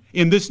born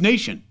in this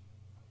nation?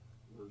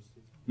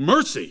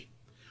 Mercy.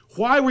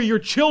 Why were your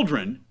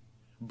children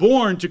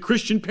born to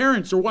Christian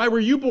parents, or why were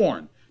you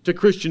born to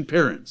Christian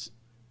parents?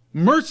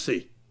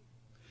 Mercy.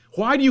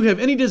 Why do you have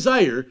any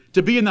desire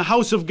to be in the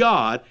house of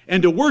God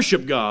and to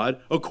worship God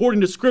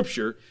according to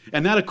Scripture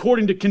and not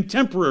according to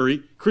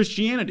contemporary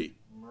Christianity?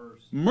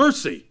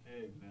 Mercy.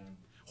 Amen.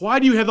 Why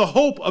do you have the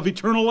hope of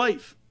eternal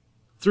life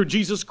through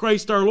Jesus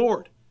Christ our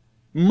Lord?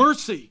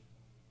 Mercy.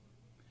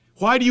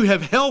 Why do you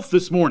have health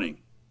this morning?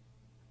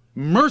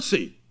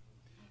 Mercy.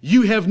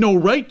 You have no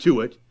right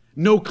to it,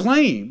 no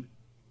claim.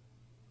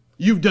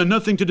 You've done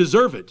nothing to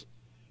deserve it.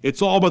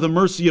 It's all by the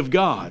mercy of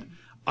God.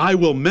 I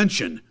will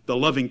mention the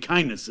loving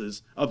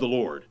kindnesses of the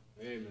Lord.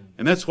 Amen.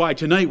 And that's why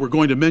tonight we're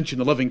going to mention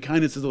the loving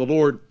kindnesses of the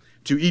Lord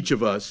to each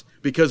of us,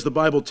 because the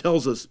Bible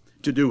tells us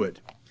to do it.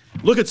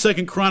 Look at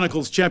 2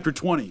 Chronicles chapter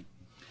 20.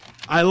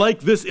 I like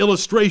this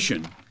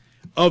illustration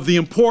of the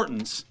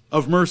importance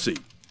of mercy.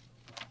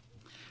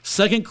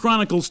 2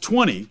 Chronicles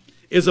 20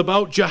 is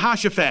about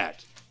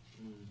Jehoshaphat,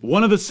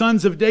 one of the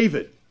sons of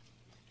David.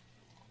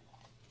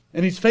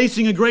 And he's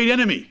facing a great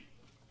enemy.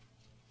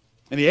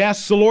 And he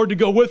asks the Lord to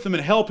go with him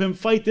and help him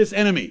fight this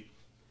enemy.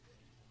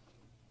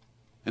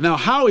 And now,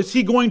 how is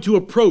he going to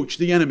approach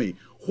the enemy?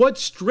 What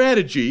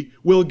strategy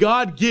will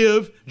God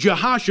give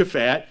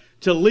Jehoshaphat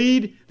to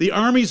lead the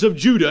armies of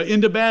Judah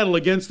into battle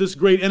against this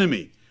great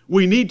enemy?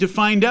 We need to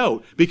find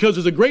out, because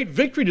there's a great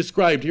victory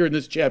described here in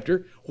this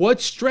chapter. What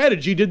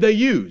strategy did they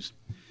use?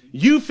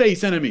 You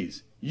face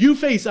enemies. You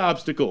face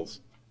obstacles.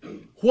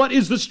 What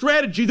is the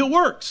strategy that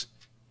works?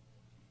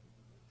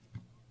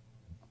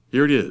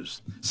 Here it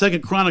is. 2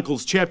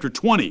 Chronicles chapter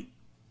 20.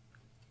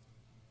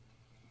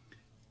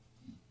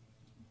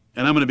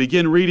 And I'm going to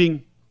begin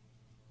reading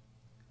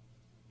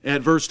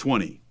at verse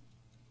 20.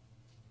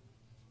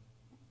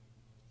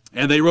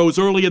 And they rose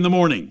early in the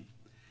morning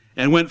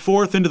and went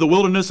forth into the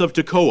wilderness of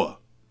Tekoa.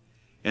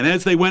 And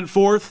as they went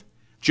forth,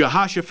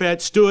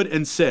 Jehoshaphat stood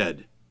and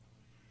said,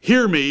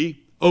 Hear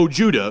me, O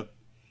Judah,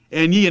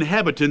 and ye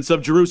inhabitants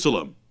of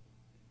Jerusalem.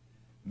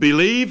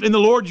 Believe in the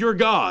Lord your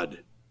God,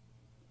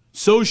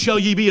 so shall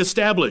ye be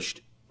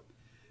established.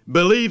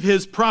 Believe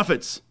his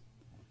prophets,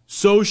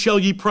 so shall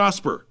ye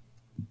prosper.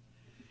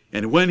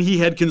 And when he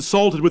had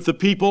consulted with the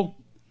people,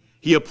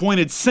 he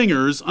appointed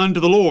singers unto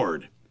the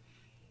Lord,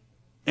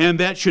 and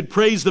that should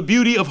praise the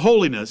beauty of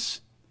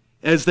holiness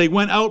as they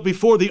went out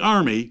before the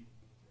army,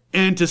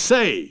 and to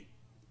say,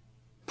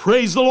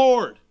 Praise the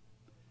Lord,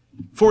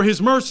 for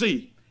his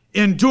mercy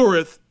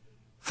endureth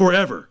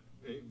forever.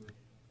 Amen.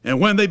 And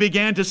when they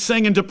began to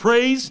sing and to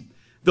praise,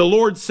 the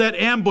Lord set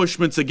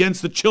ambushments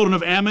against the children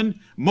of Ammon,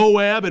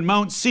 Moab, and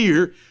Mount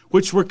Seir,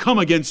 which were come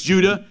against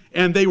Judah,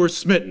 and they were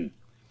smitten.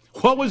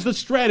 What was the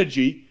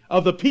strategy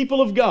of the people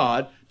of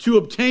God to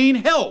obtain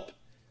help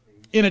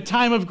in a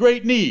time of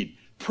great need?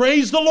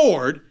 Praise the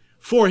Lord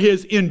for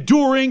his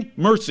enduring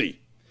mercy.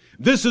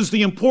 This is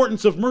the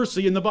importance of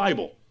mercy in the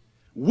Bible.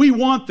 We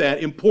want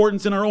that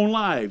importance in our own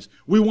lives.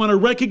 We want to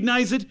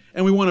recognize it,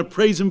 and we want to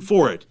praise him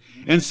for it.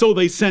 And so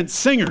they sent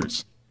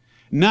singers,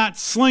 not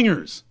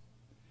slingers.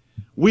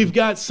 We've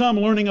got some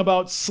learning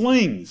about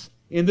slings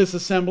in this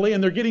assembly,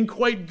 and they're getting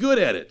quite good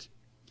at it.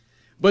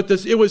 But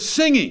it was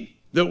singing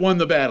that won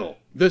the battle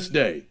this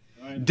day.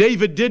 Right.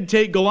 David did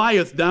take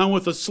Goliath down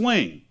with a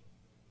sling.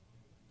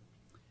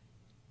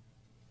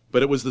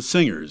 But it was the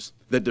singers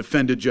that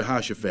defended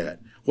Jehoshaphat.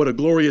 What a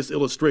glorious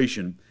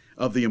illustration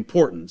of the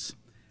importance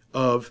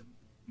of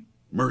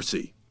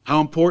mercy. How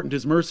important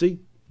is mercy?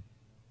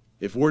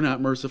 If we're not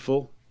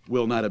merciful,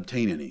 we'll not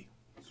obtain any.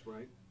 That's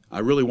right. I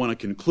really want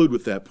to conclude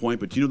with that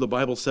point, but you know the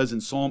Bible says in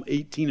Psalm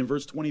 18 and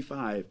verse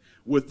 25,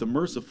 with the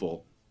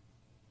merciful,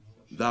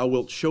 thou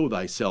wilt show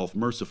thyself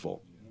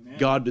merciful. Amen.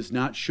 God does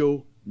not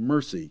show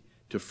mercy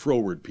to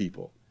froward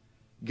people.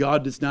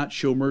 God does not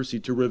show mercy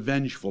to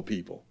revengeful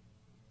people.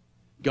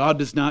 God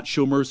does not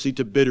show mercy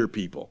to bitter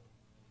people.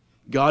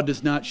 God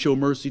does not show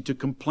mercy to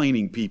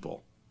complaining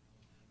people.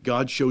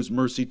 God shows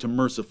mercy to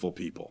merciful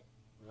people.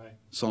 Right.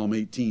 Psalm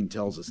 18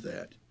 tells us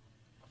that.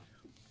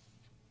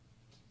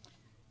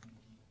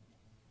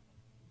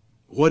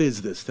 What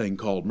is this thing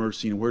called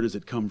mercy, and where does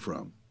it come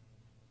from?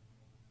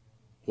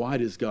 Why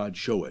does God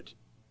show it?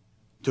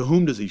 To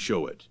whom does he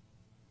show it?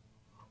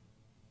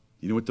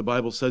 You know what the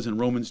Bible says in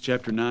Romans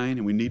chapter 9,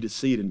 and we need to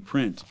see it in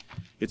print.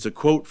 It's a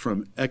quote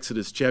from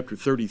Exodus chapter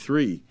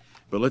 33,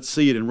 but let's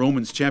see it in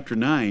Romans chapter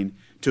 9.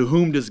 To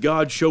whom does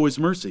God show his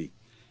mercy?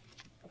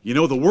 You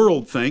know, the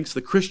world thinks,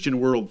 the Christian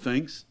world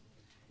thinks,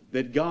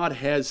 that God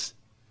has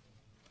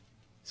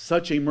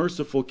such a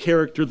merciful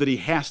character that he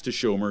has to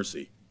show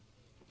mercy.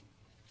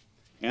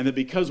 And that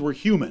because we're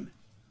human,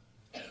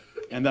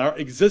 and that our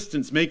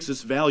existence makes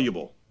us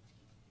valuable,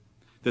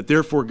 that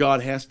therefore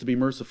God has to be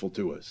merciful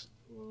to us.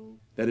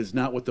 That is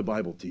not what the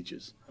Bible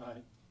teaches.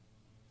 Right.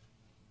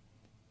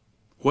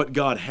 What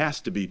God has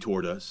to be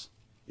toward us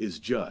is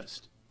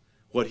just.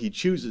 What he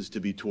chooses to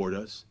be toward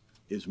us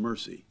is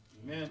mercy.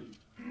 Amen.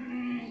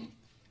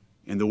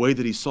 And the way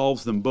that he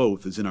solves them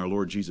both is in our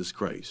Lord Jesus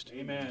Christ.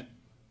 Amen.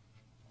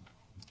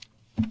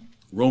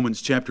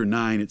 Romans chapter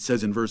 9, it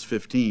says in verse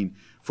 15,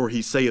 For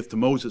he saith to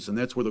Moses, and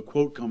that's where the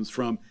quote comes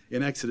from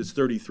in Exodus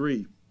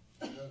 33,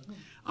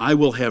 I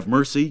will have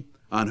mercy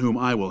on whom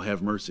I will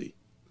have mercy.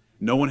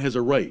 No one has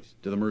a right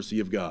to the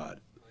mercy of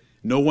God.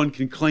 No one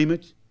can claim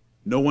it.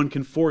 No one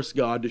can force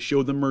God to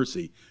show them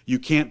mercy. You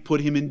can't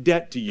put him in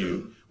debt to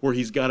you where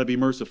he's got to be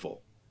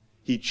merciful.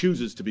 He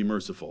chooses to be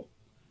merciful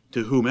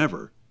to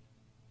whomever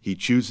he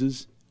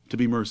chooses to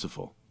be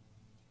merciful.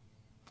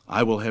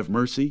 I will have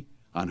mercy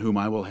on whom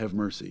I will have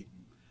mercy.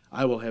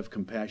 I will have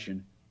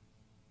compassion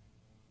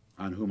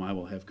on whom I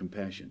will have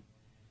compassion.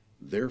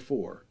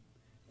 Therefore,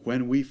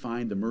 when we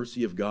find the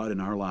mercy of God in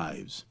our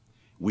lives,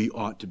 we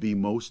ought to be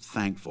most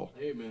thankful.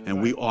 Amen.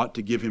 And we ought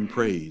to give him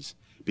praise,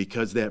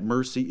 because that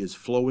mercy is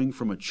flowing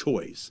from a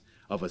choice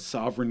of a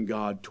sovereign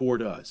God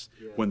toward us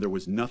when there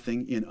was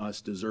nothing in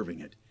us deserving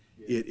it.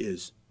 It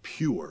is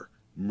pure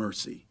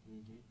mercy.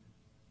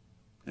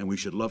 And we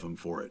should love him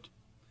for it.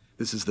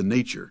 This is the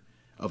nature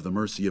of the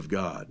mercy of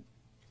God.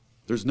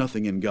 There's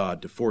nothing in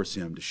God to force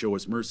him to show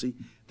us mercy.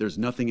 There's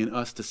nothing in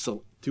us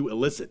to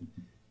elicit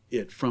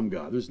it from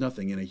God. There's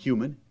nothing in a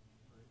human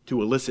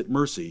to elicit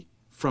mercy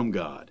from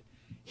God.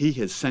 He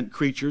has sent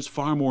creatures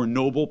far more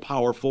noble,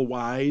 powerful,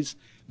 wise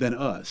than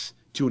us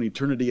to an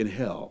eternity in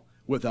hell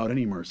without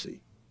any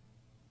mercy.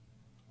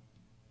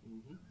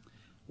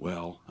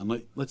 Well,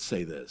 let's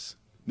say this.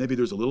 Maybe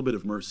there's a little bit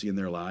of mercy in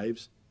their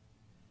lives.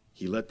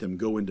 He let them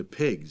go into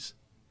pigs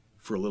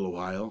for a little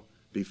while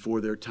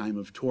before their time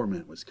of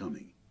torment was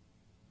coming.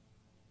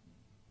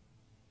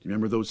 Do you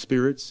remember those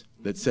spirits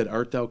that said,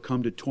 "Art thou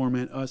come to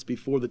torment us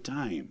before the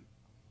time?"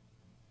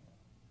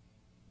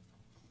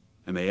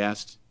 And they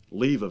asked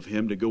leave of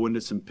him to go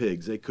into some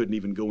pigs. They couldn't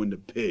even go into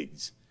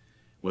pigs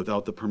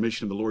without the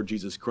permission of the Lord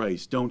Jesus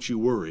Christ. Don't you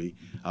worry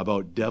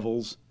about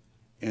devils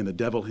and the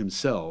devil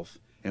himself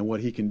and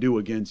what he can do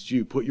against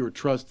you. Put your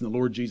trust in the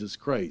Lord Jesus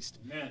Christ.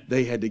 Amen.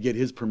 They had to get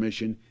his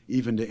permission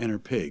even to enter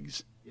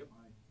pigs. Yep.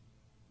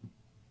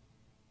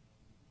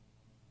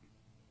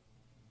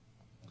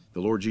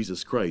 The Lord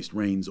Jesus Christ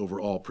reigns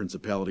over all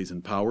principalities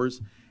and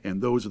powers,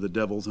 and those are the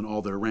devils in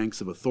all their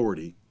ranks of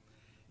authority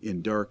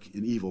in dark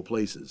and evil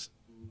places.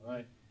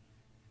 Right.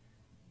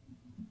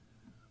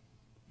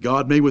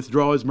 God may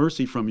withdraw his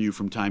mercy from you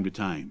from time to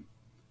time.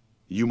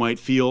 You might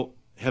feel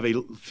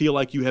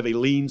like you have a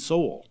lean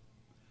soul.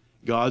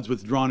 God's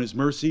withdrawn his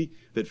mercy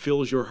that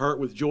fills your heart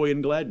with joy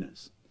and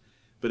gladness.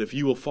 But if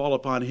you will fall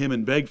upon him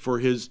and beg for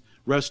his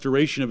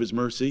restoration of his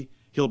mercy,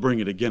 he'll bring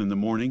it again in the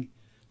morning.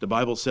 The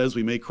Bible says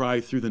we may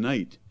cry through the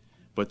night,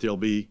 but there'll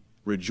be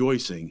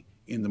rejoicing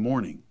in the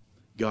morning.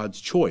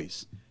 God's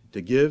choice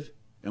to give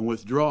and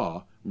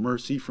withdraw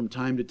mercy from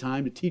time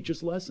to teach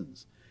us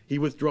lessons. He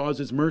withdraws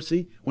his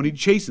mercy when he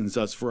chastens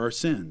us for our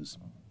sins.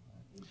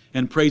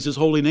 And praise his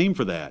holy name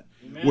for that.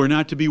 Amen. We're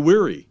not to be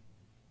weary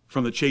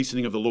from the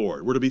chastening of the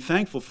Lord. We're to be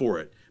thankful for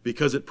it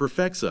because it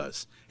perfects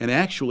us. And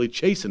actually,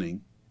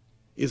 chastening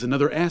is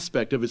another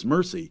aspect of his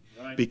mercy,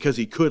 Right. because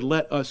he could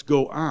let us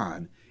go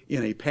on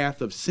in a path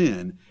of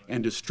sin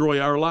and destroy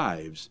our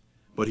lives,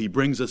 but he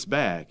brings us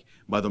back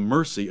by the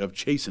mercy of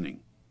chastening.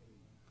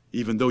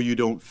 Even though you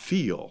don't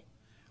feel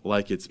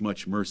like it's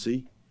much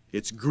mercy,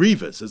 it's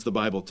grievous, as the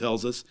Bible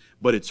tells us,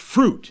 but its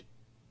fruit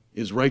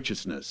is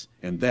righteousness,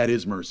 and that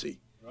is mercy.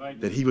 Right.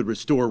 That he would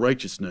restore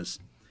righteousness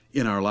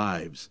in our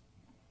lives.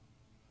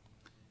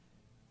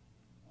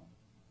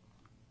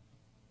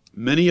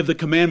 Many of the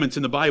commandments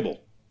in the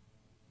Bible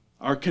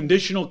are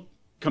conditional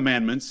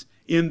commandments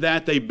in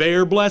that they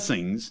bear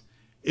blessings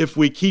if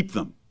we keep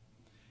them.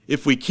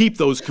 If we keep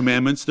those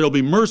commandments, there'll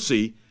be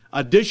mercy,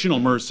 additional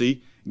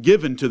mercy,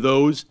 given to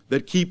those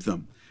that keep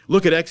them.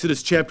 Look at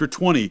Exodus chapter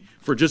 20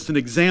 for just an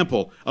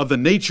example of the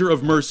nature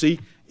of mercy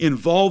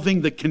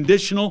involving the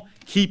conditional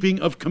keeping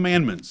of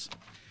commandments.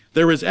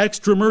 There is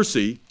extra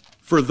mercy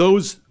for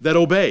those that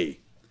obey.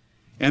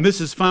 And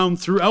this is found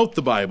throughout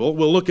the Bible.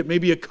 We'll look at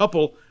maybe a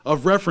couple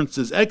of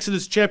references.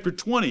 Exodus chapter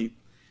 20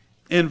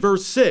 and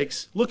verse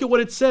 6, look at what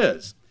it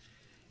says.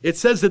 It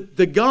says that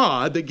the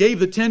God that gave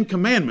the 10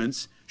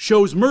 commandments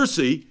shows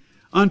mercy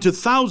unto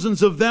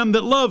thousands of them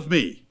that love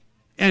me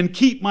and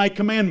keep my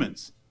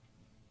commandments.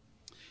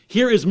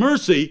 Here is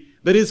mercy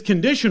that is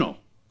conditional.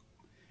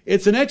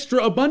 It's an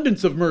extra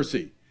abundance of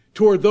mercy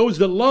toward those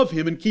that love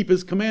him and keep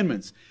his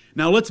commandments.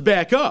 Now let's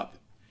back up.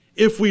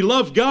 If we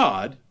love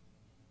God,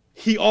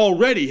 he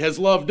already has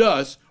loved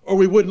us, or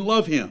we wouldn't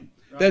love him.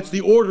 That's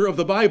the order of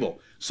the Bible.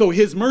 So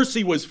his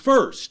mercy was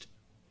first,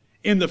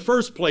 in the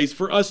first place,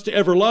 for us to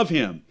ever love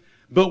him.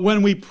 But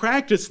when we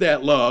practice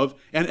that love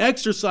and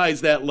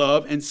exercise that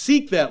love and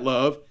seek that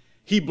love,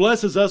 he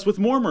blesses us with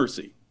more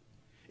mercy.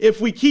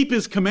 If we keep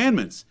his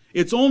commandments,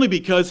 it's only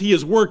because he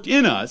has worked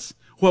in us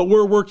what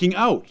we're working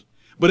out.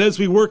 But as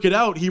we work it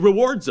out, he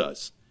rewards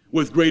us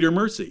with greater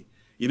mercy.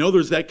 You know,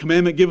 there's that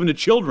commandment given to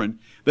children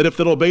that if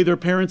they'll obey their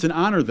parents and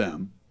honor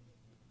them,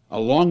 a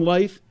long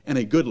life and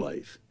a good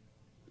life.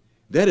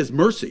 That is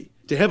mercy.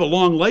 To have a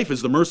long life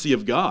is the mercy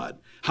of God.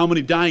 How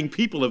many dying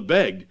people have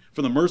begged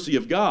for the mercy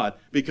of God,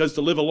 because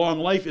to live a long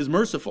life is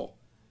merciful.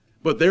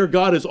 But there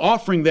God is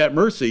offering that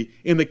mercy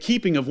in the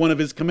keeping of one of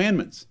his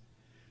commandments.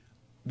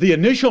 The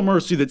initial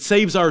mercy that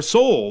saves our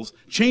souls,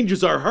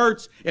 changes our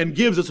hearts, and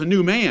gives us a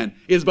new man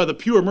is by the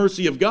pure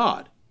mercy of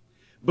God.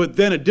 But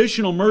then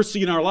additional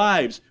mercy in our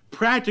lives,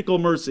 practical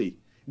mercy,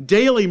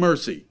 daily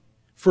mercy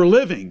for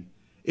living,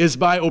 is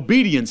by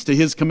obedience to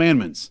his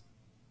commandments,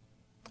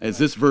 as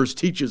this verse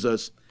teaches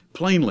us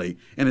plainly,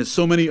 and as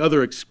so many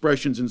other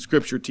expressions in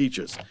Scripture teach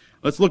us.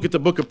 Let's look at the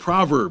book of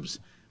Proverbs,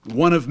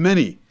 one of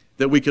many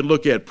that we could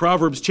look at.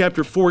 Proverbs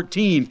chapter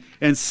 14,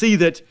 and see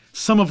that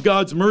some of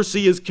God's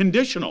mercy is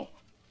conditional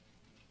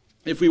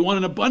if we want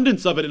an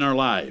abundance of it in our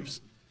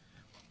lives.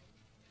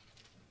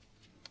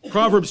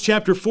 Proverbs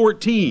chapter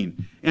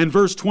 14 and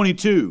verse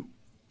 22.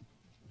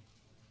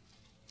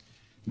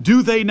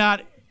 Do they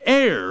not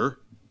err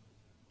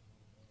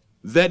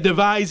that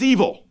devise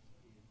evil?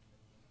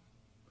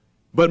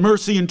 But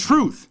mercy and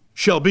truth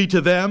shall be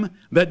to them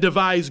that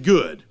devise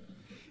good.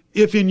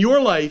 If in your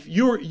life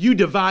you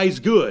devise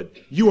good,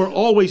 you are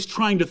always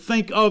trying to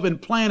think of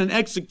and plan and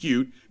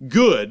execute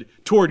good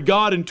toward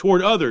God and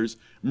toward others,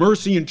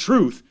 mercy and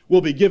truth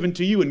will be given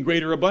to you in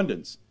greater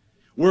abundance.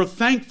 We're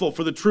thankful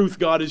for the truth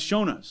God has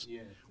shown us.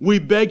 Yes. We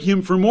beg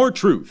Him for more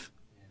truth,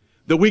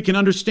 that we can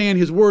understand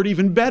His Word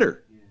even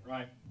better,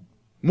 Right.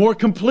 more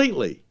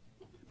completely.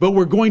 But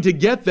we're going to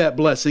get that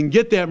blessing,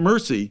 get that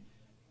mercy,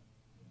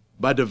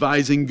 by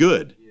devising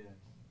good. Yes.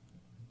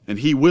 And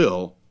He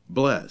will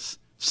bless.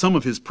 Some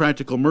of His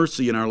practical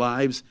mercy in our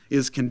lives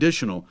is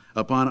conditional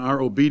upon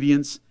our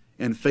obedience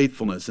and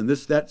faithfulness. And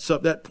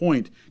that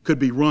point could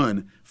be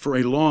run for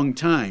a long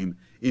time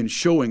in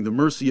showing the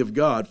mercy of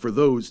God for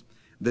those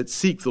that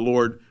seek the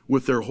Lord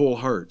with their whole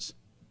hearts.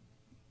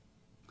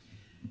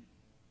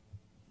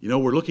 You know,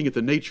 we're looking at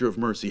the nature of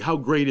mercy. How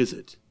great is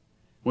it?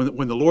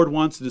 When the Lord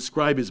wants to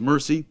describe His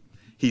mercy,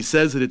 He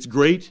says that it's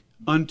great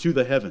unto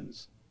the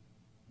heavens.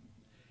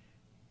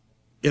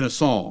 In a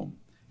psalm.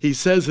 He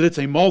says that it's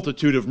a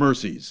multitude of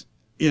mercies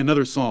in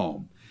another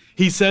psalm.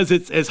 He says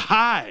it's as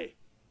high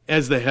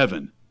as the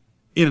heaven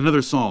in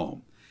another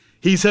psalm.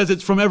 He says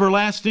it's from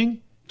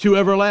everlasting to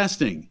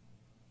everlasting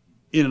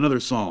in another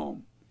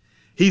psalm.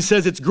 He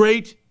says it's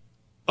great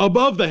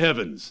above the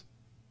heavens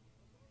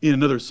in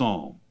another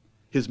psalm.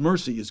 His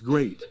mercy is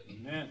great.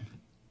 Amen.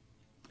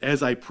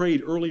 As I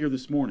prayed earlier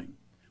this morning,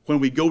 when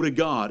we go to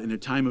God in a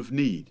time of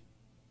need,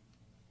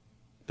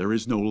 there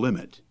is no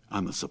limit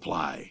on the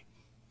supply.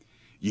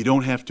 You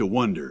don't have to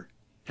wonder,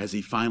 has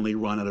He finally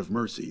run out of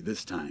mercy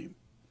this time?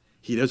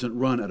 He doesn't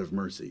run out of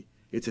mercy.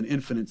 It's an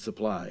infinite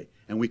supply,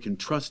 and we can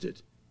trust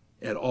it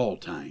at all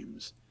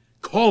times.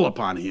 Call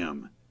upon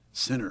Him,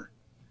 sinner.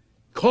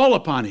 Call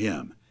upon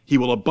Him. He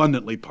will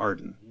abundantly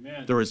pardon.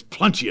 Amen. There is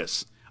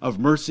plenteous of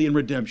mercy and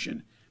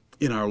redemption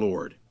in our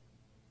Lord.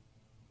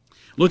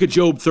 Look at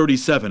Job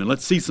 37, and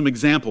let's see some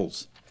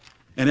examples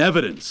and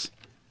evidence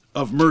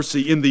of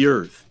mercy in the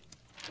earth.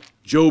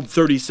 Job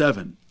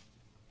 37.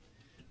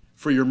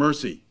 For your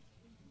mercy.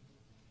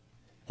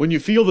 When you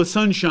feel the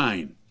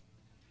sunshine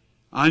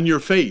on your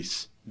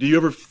face, do you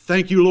ever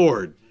thank you,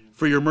 Lord,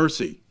 for your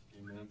mercy?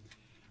 Amen.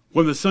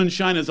 When the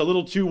sunshine is a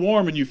little too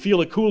warm and you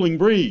feel a cooling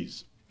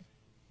breeze,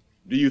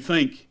 do you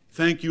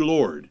thank you,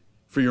 Lord,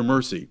 for your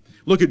mercy?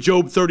 Look at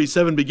Job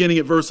 37, beginning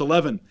at verse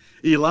 11.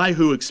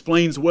 Elihu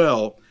explains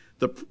well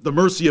the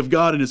mercy of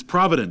God and His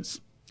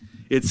providence.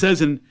 It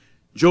says in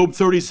Job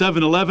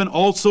 37:11,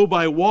 also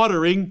by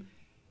watering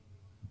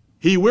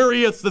He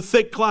wearieth the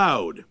thick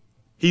cloud.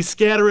 He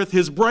scattereth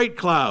His bright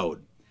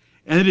cloud.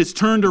 And it is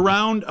turned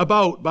around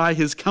about by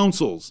His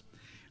counsels,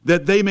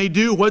 that they may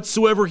do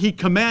whatsoever He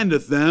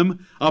commandeth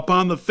them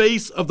upon the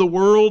face of the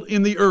world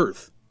in the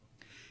earth.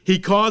 He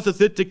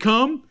causeth it to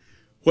come,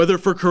 whether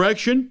for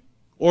correction,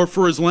 or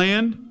for His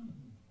land,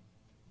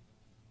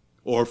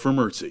 or for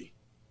mercy.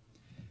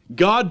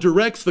 God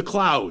directs the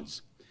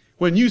clouds.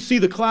 When you see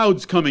the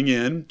clouds coming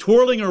in,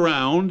 twirling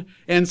around,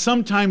 and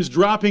sometimes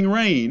dropping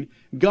rain,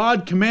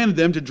 God commanded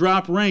them to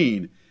drop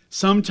rain,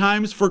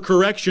 sometimes for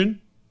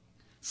correction,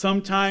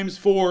 sometimes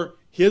for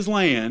His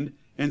land,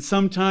 and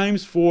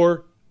sometimes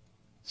for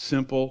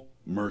simple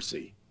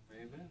mercy.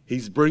 Amen.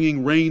 He's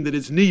bringing rain that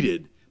is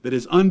needed, that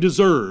is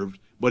undeserved,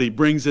 but He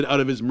brings it out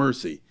of His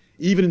mercy.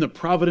 Even in the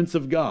providence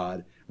of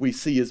God, we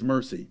see His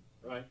mercy.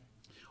 Right.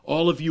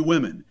 All of you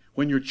women,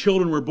 when your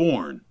children were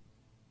born,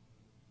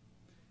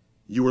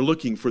 you were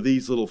looking for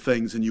these little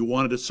things and you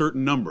wanted a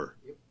certain number.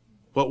 Yep.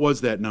 What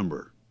was that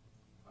number?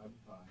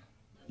 5.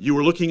 You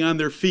were looking on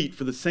their feet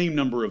for the same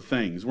number of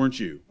things, weren't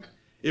you?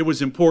 It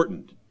was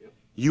important. Yep.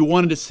 You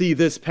wanted to see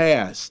this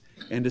pass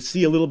and to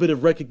see a little bit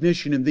of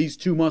recognition in these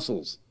two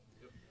muscles.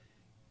 Yep.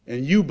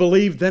 And you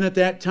believed then at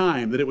that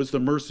time that it was the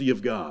mercy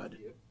of God.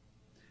 Yep.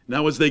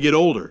 Now as they get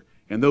older,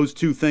 and those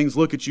two things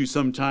look at you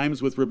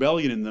sometimes with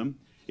rebellion in them,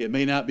 it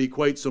may not be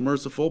quite so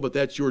merciful, but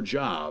that's your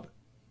job.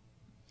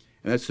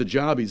 And that's the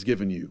job He's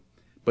given you.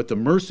 But the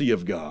mercy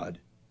of God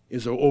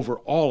is over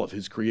all of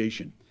His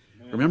creation.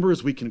 Amen. Remember,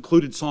 as we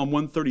concluded Psalm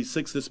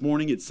 136 this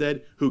morning, it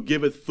said, who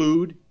giveth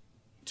food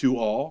to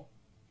all.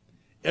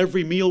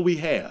 Every meal we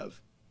have,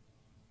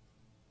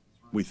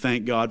 we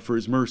thank God for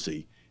His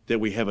mercy that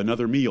we have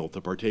another meal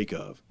to partake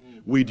of.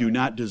 We do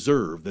not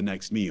deserve the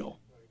next meal.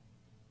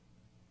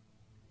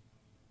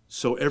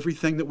 So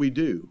everything that we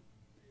do,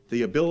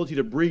 the ability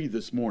to breathe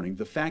this morning,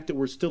 the fact that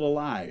we're still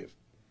alive,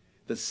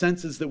 the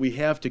senses that we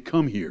have to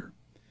come here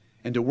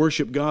and to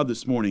worship God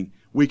this morning,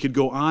 we could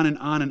go on and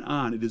on and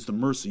on. It is the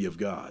mercy of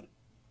God.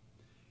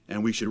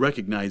 And we should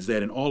recognize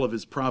that in all of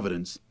His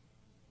providence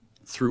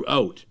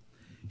throughout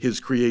His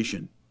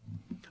creation.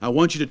 I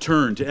want you to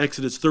turn to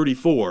Exodus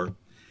 34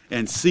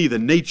 and see the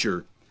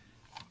nature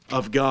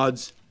of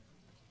God's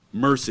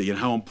mercy and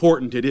how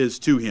important it is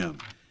to Him.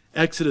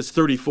 Exodus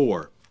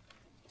 34.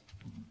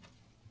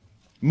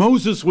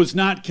 Moses was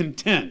not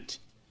content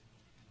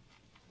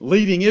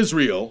leading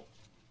Israel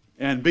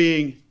and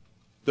being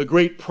the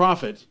great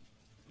prophet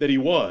that he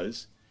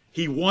was.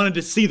 He wanted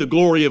to see the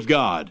glory of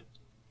God.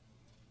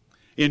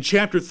 In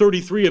chapter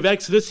 33 of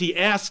Exodus, he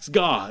asks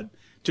God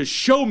to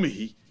show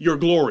me your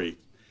glory.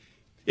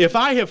 If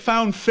I have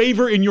found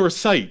favor in your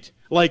sight,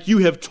 like you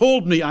have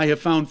told me I have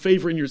found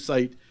favor in your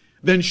sight,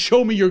 then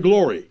show me your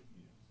glory.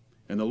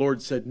 And the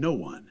Lord said, no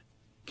one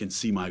can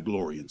see my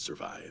glory and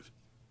survive.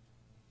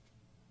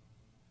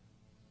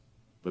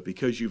 But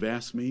because you've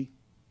asked me,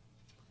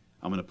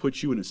 I'm going to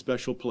put you in a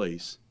special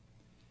place,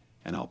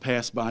 and I'll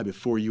pass by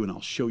before you, and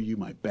I'll show you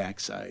my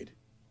backside.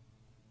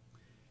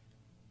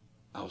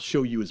 I'll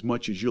show you as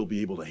much as you'll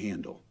be able to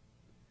handle.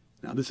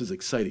 Now, this is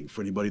exciting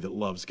for anybody that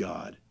loves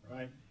God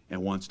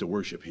and wants to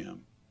worship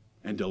him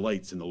and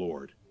delights in the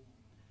Lord.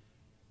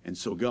 And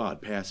so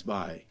God passed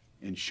by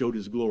and showed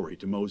his glory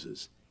to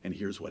Moses, and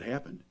here's what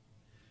happened.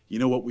 You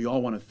know what? We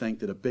all want to think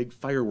that a big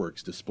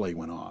fireworks display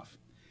went off.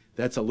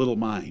 That's a little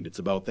mind. It's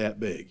about that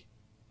big.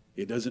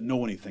 It doesn't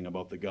know anything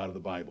about the God of the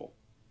Bible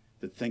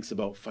that thinks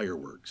about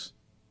fireworks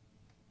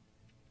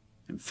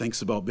and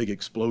thinks about big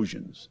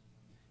explosions.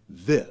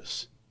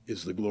 This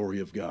is the glory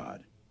of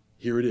God.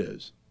 Here it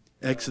is.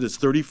 Exodus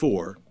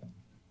 34,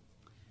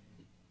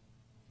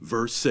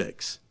 verse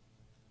 6.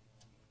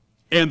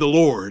 And the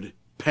Lord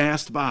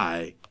passed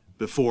by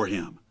before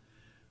him.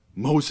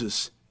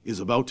 Moses is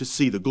about to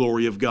see the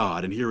glory of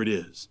God, and here it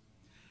is.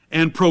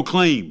 And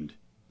proclaimed,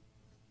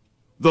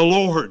 the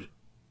Lord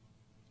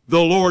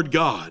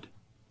God,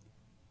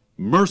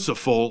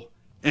 merciful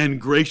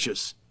and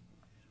gracious,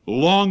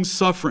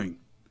 long-suffering,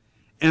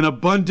 and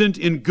abundant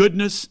in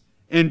goodness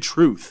and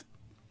truth,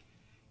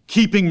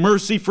 keeping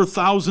mercy for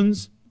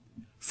thousands,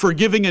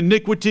 forgiving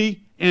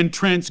iniquity and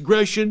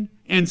transgression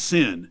and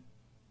sin,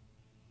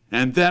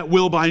 and that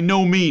will by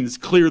no means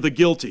clear the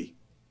guilty,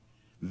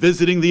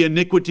 visiting the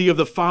iniquity of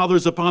the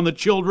fathers upon the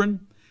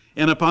children,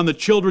 and upon the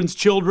children's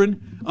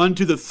children,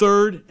 unto the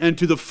third and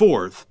to the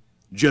fourth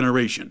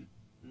generation.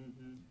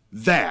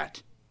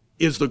 That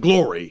is the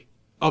glory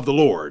of the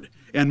Lord.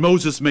 And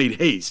Moses made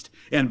haste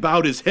and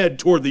bowed his head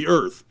toward the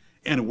earth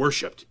and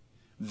worshiped.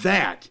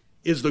 That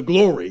is the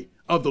glory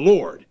of the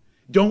Lord.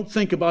 Don't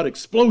think about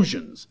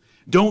explosions.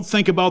 Don't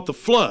think about the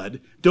flood.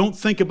 Don't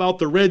think about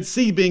the Red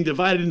Sea being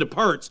divided into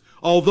parts,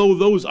 although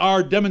those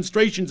are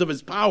demonstrations of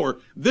his power.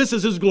 This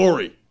is his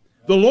glory.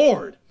 The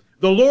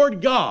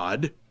Lord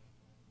God,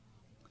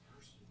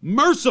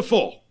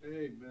 merciful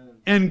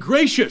and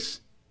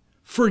gracious,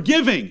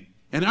 forgiving,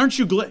 and aren't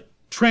you glad?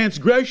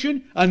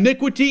 Transgression,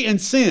 iniquity, and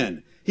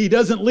sin. He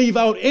doesn't leave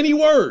out any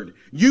word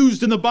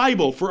used in the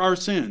Bible for our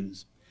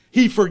sins.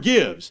 He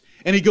forgives,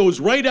 and he goes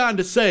right on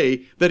to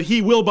say that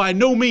he will by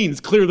no means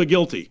clear the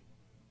guilty,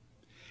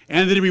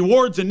 and that he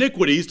rewards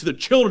iniquities to the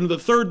children of the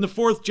third and the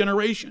fourth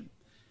generation.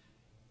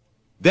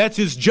 That's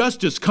his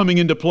justice coming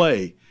into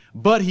play.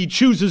 But he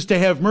chooses to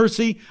have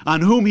mercy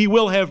on whom he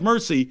will have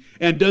mercy,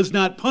 and does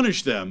not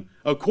punish them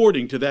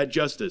according to that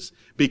justice,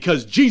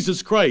 because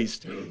Jesus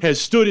Christ has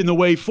stood in the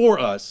way for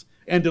us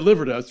and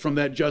delivered us from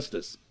that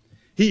justice.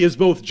 He is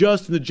both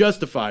just and the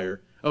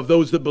justifier of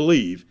those that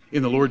believe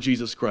in the Lord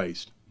Jesus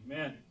Christ.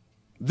 Amen.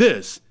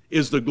 This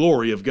is the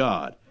glory of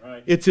God.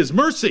 Right. It's his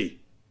mercy.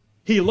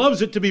 He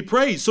loves it to be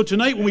praised. So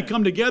tonight when we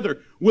come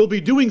together, we'll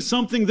be doing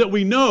something that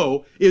we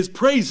know is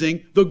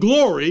praising the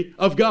glory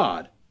of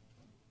God.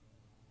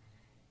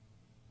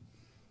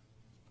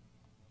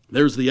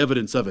 There's the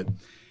evidence of it.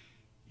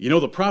 You know,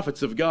 the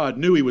prophets of God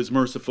knew he was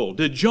merciful.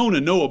 Did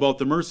Jonah know about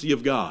the mercy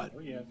of God? Oh,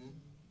 yes.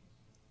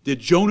 Did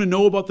Jonah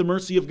know about the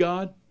mercy of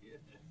God?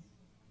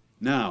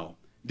 Now,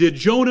 did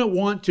Jonah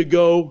want to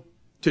go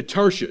to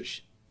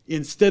Tarshish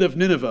instead of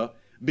Nineveh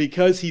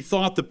because he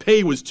thought the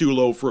pay was too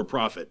low for a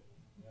prophet?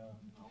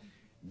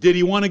 Did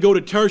he want to go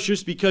to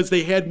Tarshish because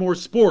they had more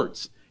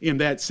sports in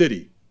that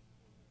city?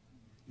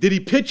 Did he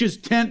pitch his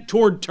tent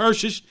toward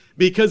Tarshish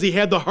because he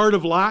had the heart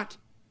of Lot?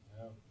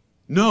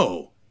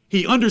 No.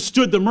 He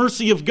understood the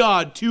mercy of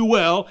God too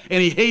well,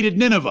 and he hated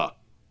Nineveh.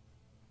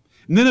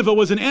 Nineveh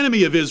was an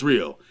enemy of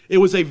Israel. It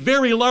was a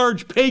very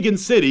large pagan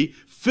city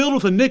filled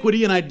with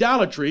iniquity and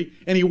idolatry,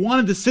 and he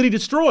wanted the city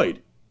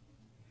destroyed.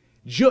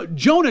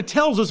 Jonah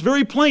tells us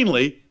very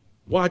plainly,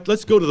 well,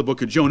 let's go to the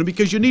book of Jonah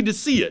because you need to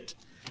see it.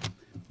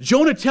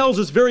 Jonah tells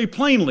us very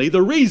plainly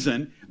the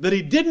reason that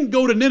he didn't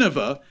go to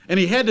Nineveh and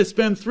he had to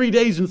spend 3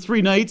 days and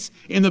 3 nights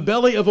in the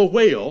belly of a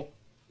whale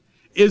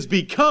is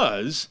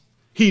because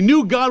he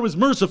knew God was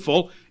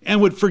merciful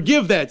and would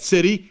forgive that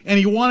city, and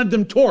he wanted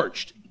them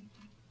torched.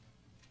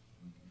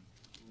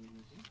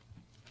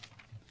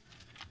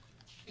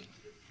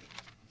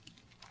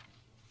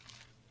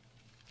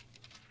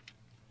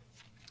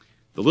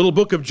 The little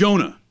book of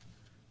Jonah.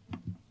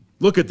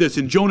 Look at this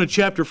in Jonah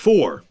chapter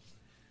 4.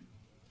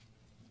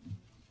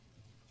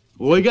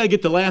 Well, you got to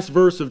get the last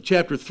verse of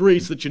chapter 3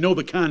 so that you know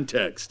the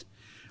context.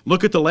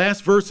 Look at the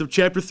last verse of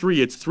chapter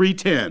 3. It's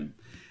 3:10.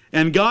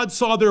 And God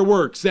saw their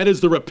works, that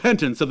is the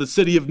repentance of the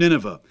city of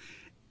Nineveh,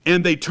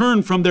 and they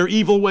turned from their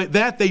evil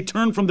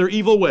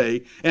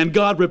way, and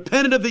God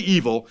repented of the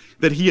evil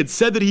that he had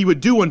said that he would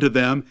do unto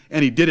them,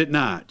 and he did it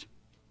not.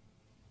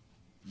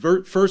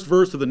 First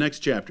verse of the next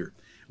chapter.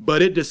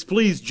 But it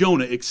displeased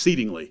Jonah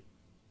exceedingly,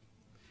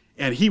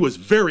 and he was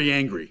very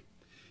angry.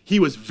 He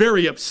was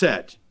very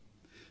upset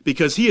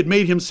because he had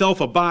made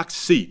himself a box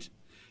seat.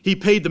 He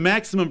paid the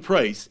maximum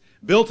price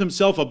built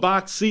himself a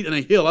box seat on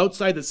a hill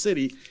outside the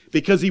city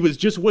because he was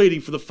just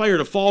waiting for the fire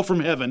to fall from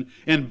heaven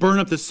and burn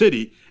up the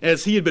city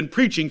as he had been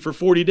preaching for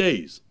 40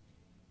 days.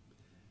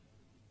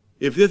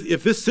 If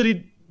this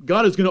city,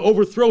 God is going to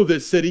overthrow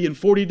this city in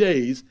 40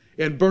 days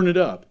and burn it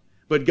up.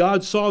 But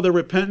God saw their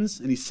repentance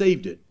and he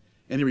saved it.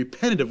 And he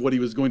repented of what he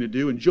was going to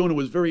do, and Jonah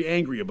was very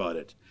angry about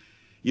it.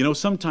 You know,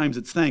 sometimes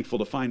it's thankful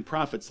to find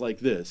prophets like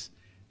this.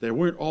 They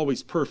weren't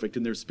always perfect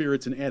in their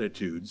spirits and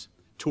attitudes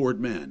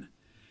toward men.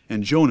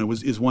 And Jonah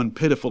is one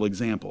pitiful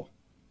example.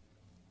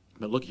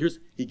 But look,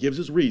 he gives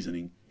his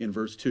reasoning in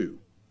verse 2.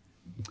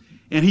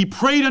 And he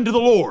prayed unto the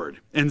Lord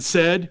and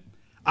said,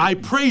 I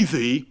pray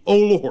thee, O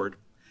Lord,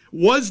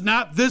 was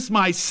not this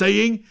my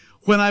saying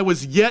when I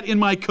was yet in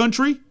my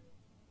country?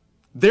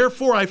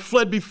 Therefore I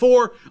fled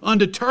before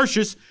unto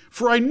Tarshish,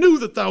 for I knew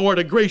that thou art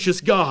a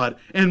gracious God,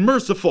 and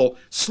merciful,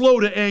 slow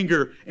to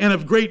anger, and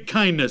of great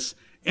kindness,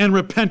 and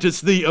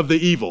repentest thee of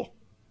the evil.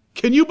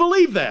 Can you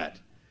believe that?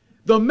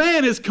 The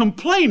man is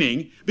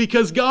complaining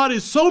because God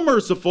is so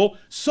merciful,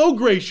 so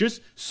gracious,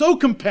 so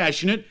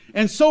compassionate,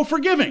 and so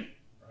forgiving.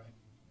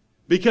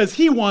 Because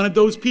he wanted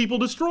those people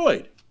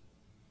destroyed.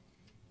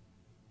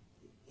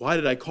 Why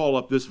did I call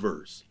up this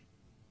verse?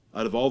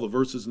 Out of all the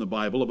verses in the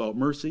Bible about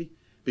mercy,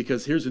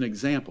 because here's an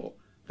example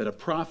that a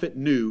prophet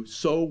knew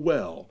so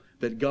well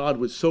that God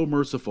was so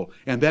merciful,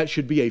 and that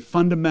should be a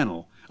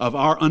fundamental of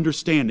our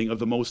understanding of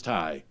the Most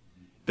High,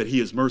 that he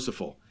is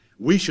merciful.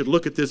 We should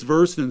look at this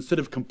verse and instead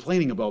of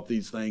complaining about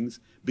these things,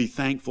 be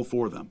thankful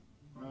for them.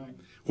 Right.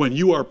 When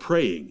you are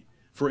praying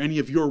for any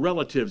of your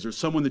relatives or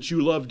someone that you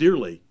love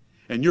dearly,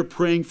 and you're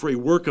praying for a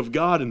work of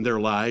God in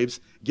their lives,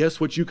 guess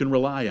what you can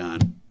rely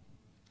on?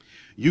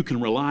 You can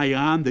rely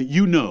on that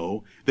you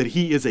know that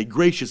he is a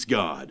gracious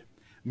God,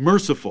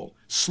 merciful,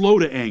 slow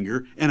to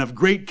anger, and of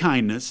great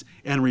kindness,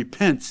 and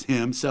repents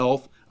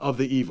himself of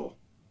the evil.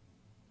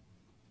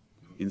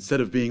 Instead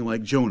of being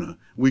like Jonah,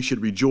 we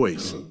should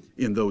rejoice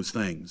in those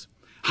things.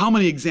 How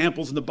many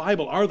examples in the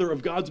Bible are there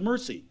of God's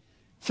mercy?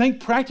 Think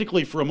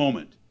practically for a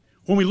moment.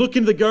 When we look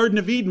into the Garden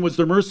of Eden, was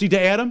there mercy to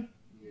Adam?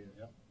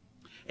 Yeah.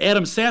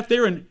 Adam sat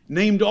there and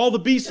named all the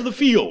beasts of the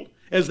field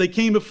as they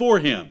came before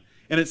him.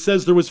 And it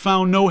says there was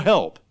found no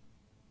help,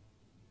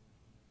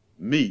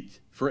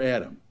 meet for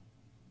Adam.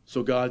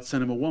 So God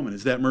sent him a woman.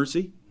 Is that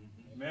mercy?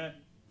 Amen.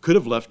 Could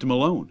have left him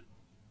alone.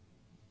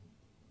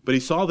 But he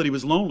saw that he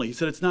was lonely. He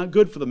said, it's not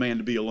good for the man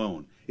to be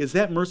alone. Is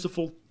that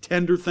merciful,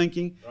 tender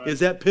thinking? Right. Is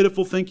that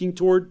pitiful thinking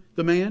toward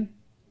the man?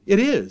 It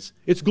is.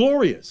 It's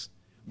glorious.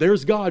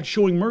 There's God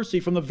showing mercy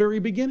from the very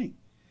beginning.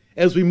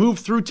 As we move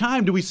through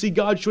time, do we see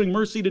God showing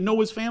mercy to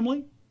Noah's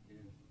family?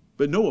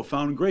 But Noah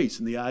found grace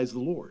in the eyes of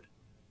the Lord.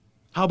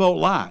 How about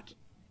Lot?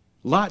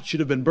 Lot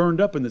should have been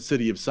burned up in the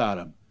city of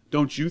Sodom.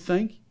 Don't you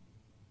think?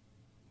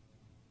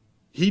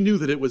 He knew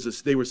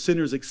that they were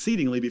sinners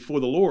exceedingly before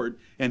the Lord,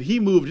 and he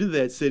moved into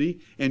that city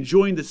and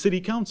joined the city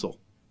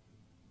council.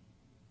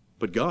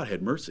 But God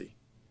had mercy.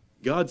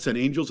 God sent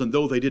angels, and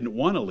though they didn't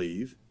want to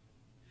leave,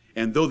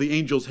 and though the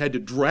angels had to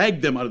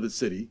drag them out of the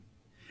city,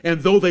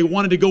 and though they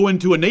wanted to go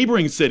into a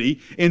neighboring city,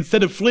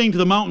 instead of fleeing to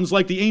the mountains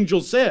like the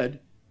angels said,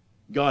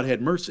 God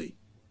had mercy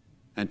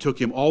and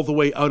took him all the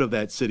way out of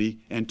that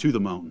city and to the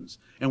mountains.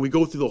 And we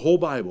go through the whole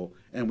Bible,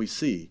 and we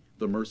see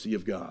the mercy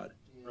of God.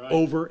 Right.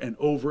 Over and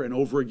over and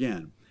over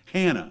again.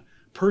 Hannah,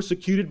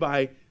 persecuted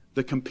by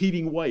the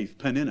competing wife,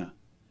 Peninnah,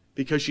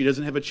 because she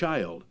doesn't have a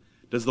child.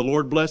 Does the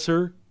Lord bless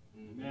her?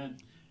 Amen.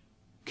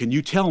 Can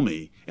you tell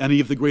me any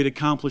of the great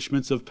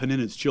accomplishments of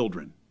Peninnah's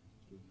children?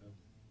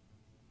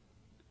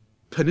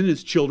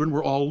 Peninnah's children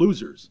were all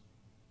losers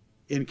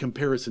in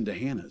comparison to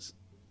Hannah's,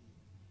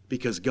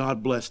 because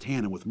God blessed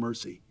Hannah with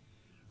mercy.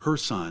 Her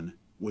son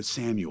was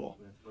Samuel.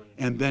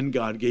 And then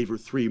God gave her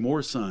 3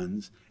 more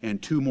sons and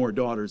 2 more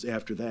daughters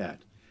after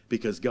that,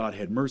 because God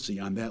had mercy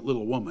on that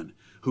little woman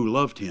who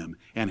loved him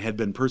and had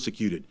been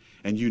persecuted.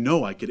 And you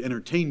know I could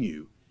entertain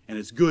you, and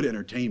it's good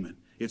entertainment.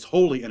 It's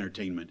holy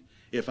entertainment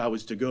if I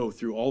was to go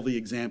through all the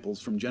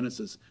examples from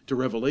Genesis to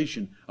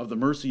Revelation of the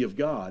mercy of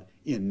God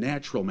in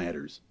natural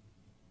matters.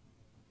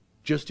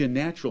 Just in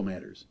natural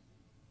matters.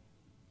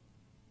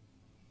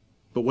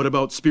 But what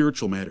about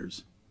spiritual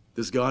matters?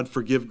 Does God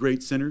forgive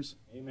great sinners?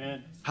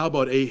 Amen. How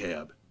about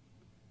Ahab?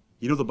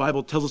 You know, the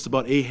Bible tells us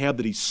about Ahab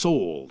that he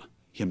sold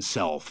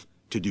himself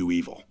to do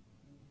evil.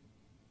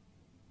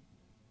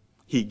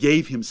 He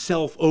gave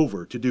himself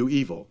over to do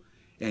evil.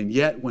 And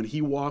yet, when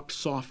he walked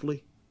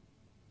softly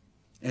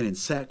and in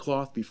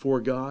sackcloth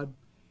before God,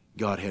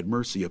 God had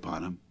mercy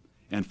upon him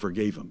and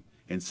forgave him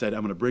and said,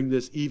 I'm going to bring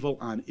this evil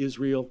on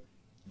Israel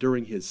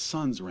during his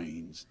son's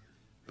reigns,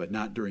 but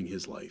not during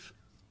his life.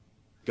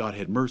 God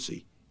had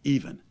mercy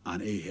even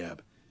on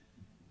Ahab.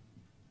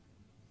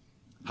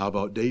 How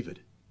about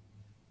David?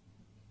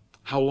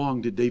 How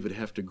long did David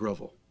have to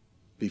grovel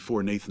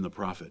before Nathan the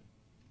prophet?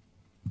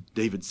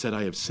 David said,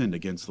 I have sinned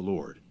against the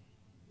Lord.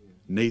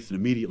 Nathan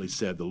immediately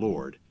said, the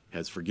Lord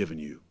has forgiven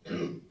you.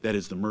 That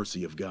is the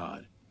mercy of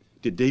God.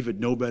 Did David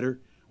know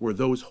better? Were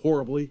those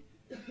horribly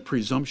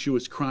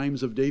presumptuous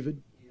crimes of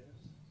David?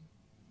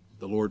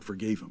 The Lord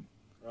forgave him.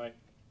 Right.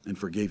 and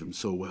forgave him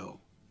so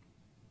well.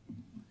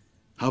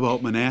 How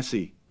about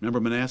Manasseh? Remember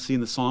Manasseh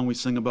in the song we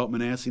sing about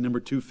Manasseh, number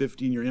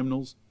 250 in your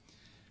hymnals?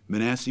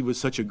 Manasseh was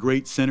such a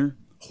great sinner,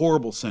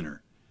 horrible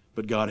sinner,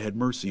 but God had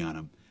mercy on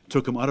him.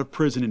 Took him out of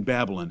prison in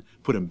Babylon,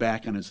 put him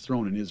back on his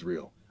throne in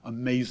Israel.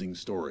 Amazing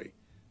story.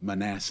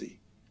 Manasseh,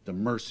 the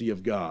mercy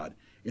of God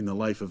in the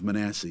life of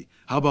Manasseh.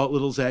 How about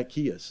little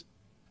Zacchaeus?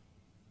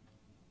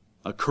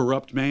 A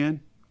corrupt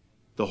man.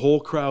 The whole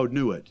crowd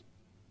knew it.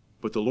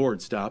 But the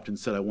Lord stopped and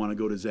said, I want to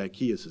go to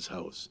Zacchaeus'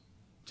 house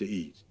to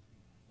eat.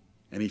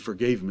 And he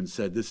forgave him and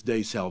said, this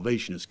day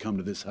salvation has come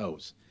to this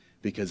house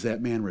because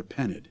that man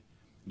repented.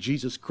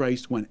 Jesus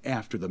Christ went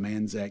after the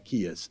man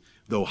Zacchaeus,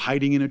 though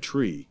hiding in a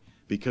tree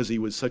because he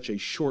was such a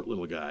short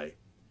little guy.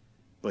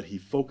 But he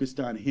focused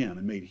on him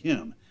and made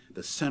him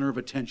the center of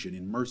attention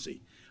in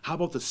mercy. How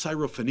about the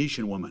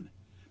Syrophoenician woman,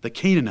 the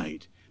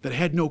Canaanite, that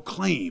had no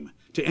claim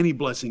to any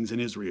blessings in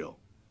Israel?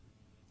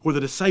 Where the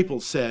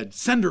disciples said,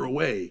 send her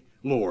away,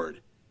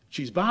 Lord.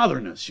 She's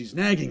bothering us. She's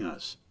nagging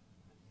us.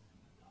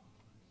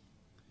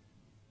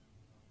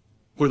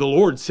 Where the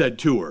Lord said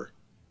to her,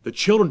 the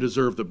children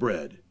deserve the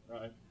bread.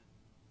 Right.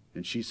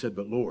 And she said,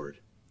 but Lord,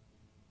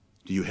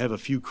 do you have a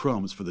few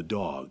crumbs for the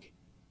dog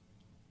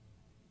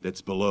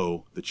that's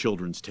below the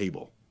children's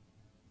table?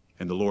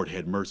 And the Lord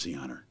had mercy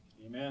on her.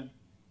 Amen.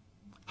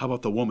 How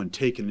about the woman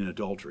taken in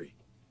adultery?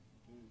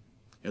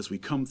 As we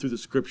come through the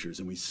scriptures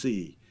and we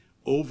see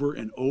over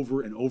and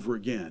over and over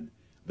again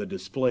the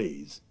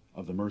displays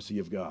of the mercy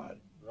of God.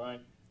 Right.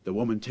 The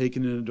woman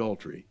taken in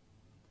adultery.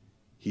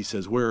 He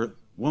says,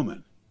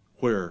 woman,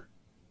 where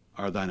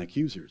are thine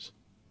accusers?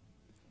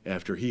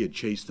 After he had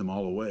chased them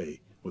all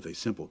away with a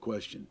simple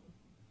question.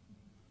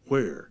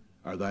 Where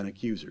are thine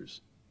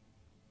accusers?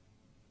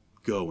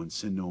 Go and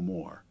sin no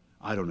more.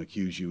 I don't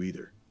accuse you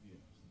either.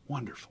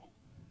 Wonderful.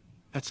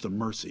 That's the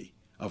mercy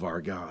of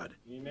our God.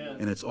 Amen.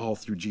 And it's all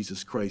through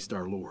Jesus Christ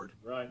our Lord.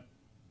 Right.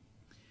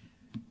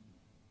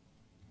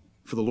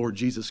 For the Lord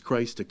Jesus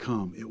Christ to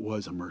come, it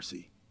was a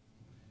mercy.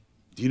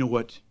 Do you know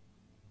what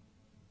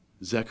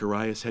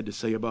Zacharias had to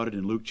say about it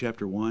in Luke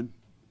chapter 1?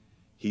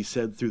 He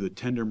said, through the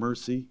tender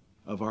mercy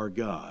of our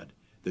God,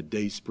 the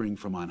day spring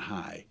from on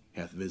high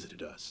hath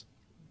visited us.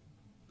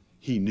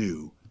 He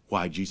knew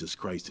why Jesus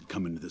Christ had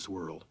come into this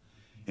world,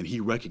 and he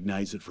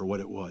recognized it for what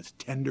it was,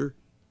 tender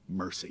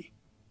mercy.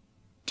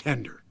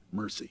 Tender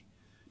mercy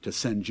to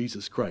send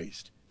Jesus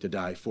Christ to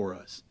die for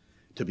us,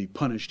 to be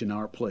punished in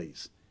our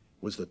place,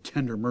 was the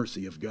tender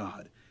mercy of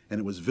God, and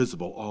it was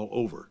visible all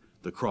over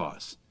the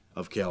cross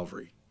of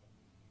Calvary.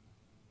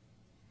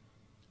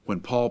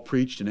 When Paul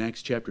preached in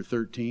Acts chapter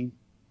 13,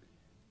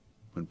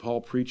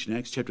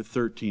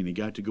 he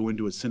got to go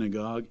into a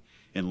synagogue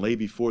and lay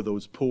before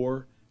those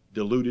poor,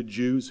 deluded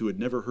Jews who had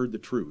never heard the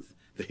truth.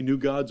 They knew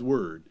God's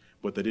word,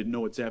 but they didn't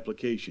know its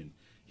application.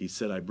 He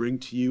said, I bring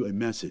to you a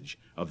message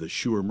of the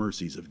sure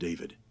mercies of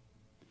David.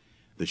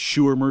 The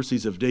sure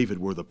mercies of David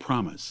were the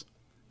promise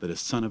that a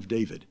son of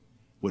David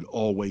would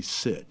always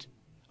sit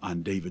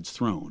on David's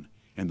throne,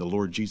 and the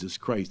Lord Jesus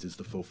Christ is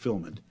the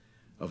fulfillment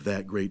of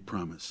that great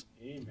promise.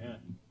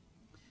 Amen.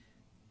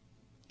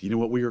 Do you know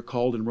what we are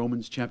called in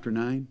Romans chapter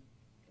 9?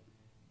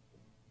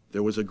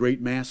 There was a great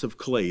mass of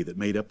clay that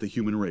made up the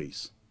human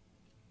race.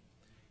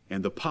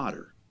 And the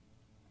potter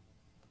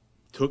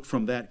took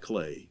from that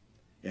clay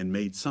and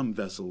made some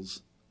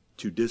vessels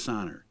to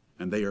dishonor.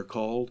 And they are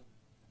called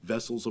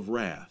vessels of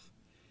wrath.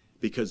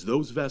 Because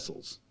those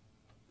vessels,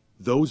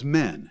 those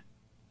men,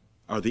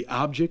 are the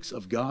objects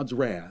of God's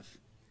wrath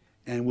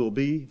and will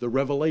be the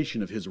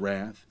revelation of his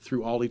wrath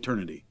through all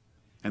eternity.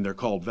 And they're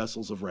called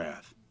vessels of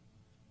wrath.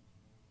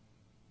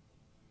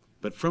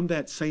 But from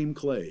that same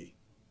clay,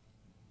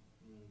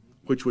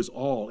 which was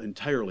all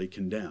entirely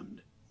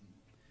condemned,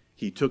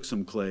 he took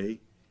some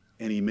clay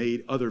and he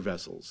made other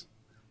vessels,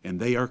 and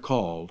they are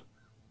called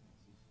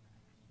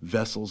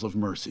vessels of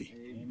mercy.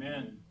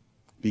 Amen.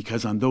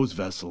 Because on those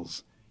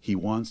vessels, he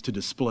wants to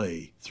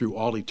display through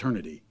all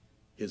eternity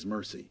his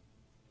mercy.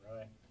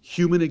 Right.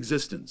 Human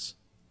existence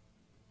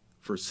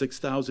for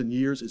 6,000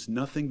 years is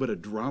nothing but a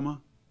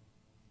drama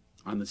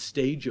on the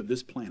stage of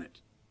this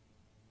planet.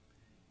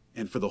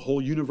 And for the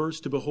whole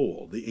universe to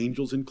behold, the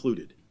angels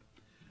included,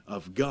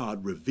 of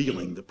God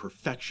revealing the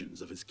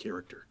perfections of his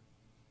character.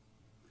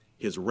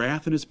 His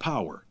wrath and his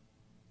power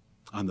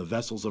on the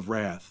vessels of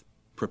wrath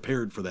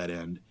prepared for that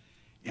end,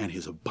 and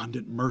his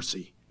abundant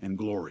mercy and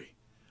glory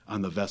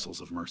on the vessels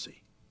of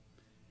mercy.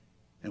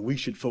 And we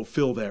should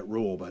fulfill that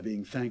role by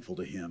being thankful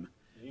to him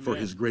for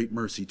his great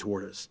mercy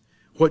toward us.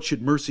 What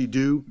should mercy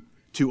do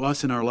to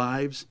us in our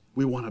lives?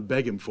 We want to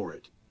beg him for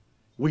it.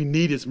 We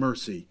need his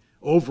mercy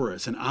over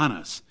us and on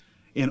us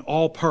in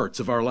all parts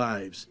of our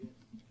lives.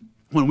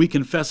 When we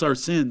confess our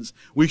sins,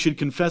 we should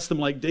confess them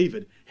like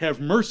David.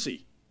 Have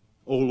mercy,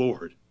 O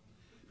Lord,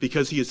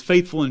 because he is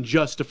faithful and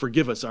just to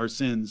forgive us our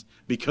sins,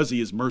 because he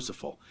is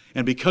merciful.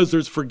 And because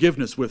there's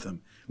forgiveness with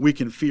him, we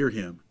can fear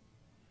him.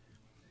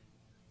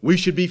 We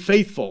should be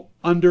faithful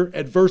under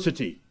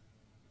adversity.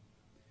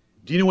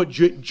 Do you know what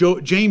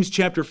James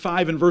chapter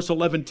 5 and verse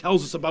 11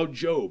 tells us about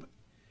Job?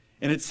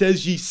 And it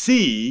says, ye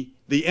see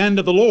the end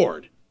of the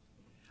Lord,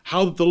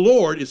 how the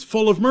Lord is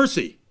full of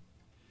mercy.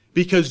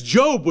 Because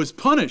Job was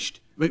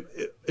punished.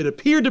 It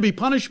appeared to be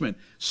punishment.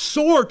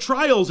 Sore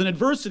trials and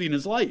adversity in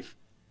his life.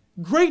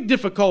 Great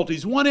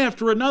difficulties, one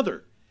after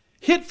another.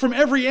 Hit from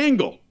every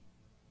angle.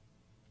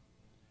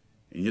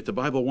 And yet the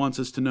Bible wants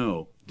us to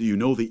know, do you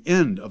know the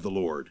end of the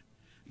Lord?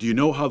 Do you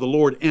know how the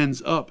Lord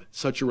ends up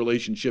such a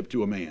relationship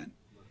to a man?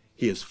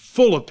 He is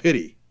full of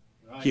pity.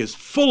 He is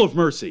full of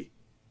mercy.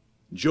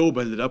 Job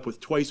ended up with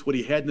twice what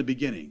he had in the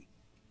beginning,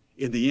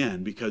 in the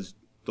end, because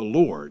the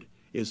Lord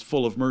is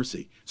full of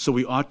mercy. So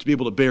we ought to be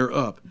able to bear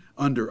up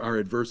under our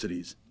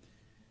adversities.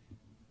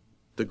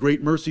 The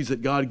great mercies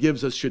that God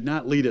gives us should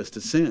not lead us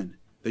to sin.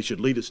 They should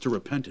lead us to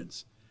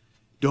repentance.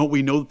 Don't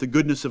we know that the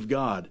goodness of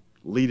God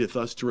leadeth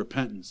us to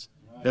repentance?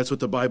 That's what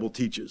the Bible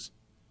teaches.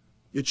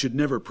 It should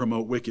never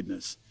promote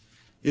wickedness.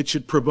 It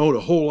should promote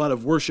a whole lot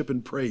of worship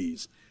and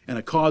praise and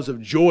a cause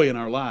of joy in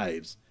our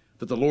lives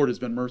that the Lord has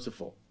been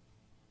merciful.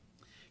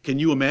 Can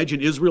you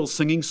imagine Israel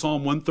singing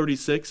Psalm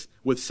 136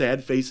 with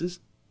sad faces?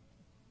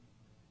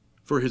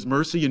 For his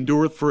mercy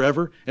endureth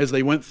forever, as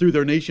they went through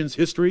their nation's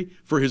history,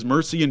 for his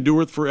mercy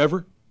endureth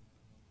forever.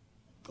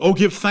 Oh,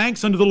 give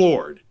thanks unto the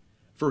Lord,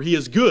 for he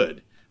is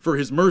good, for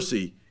his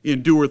mercy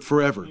endureth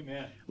forever.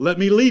 Amen. Let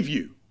me leave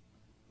you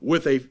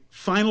with a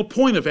final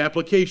point of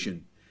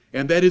application,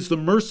 and that is the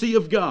mercy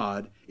of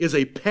God is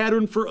a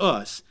pattern for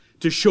us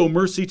to show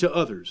mercy to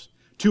others,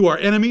 to our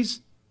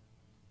enemies,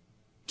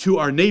 to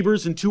our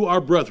neighbors, and to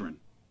our brethren.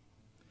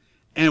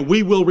 And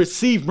we will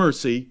receive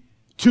mercy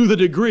to the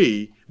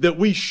degree that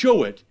we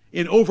show it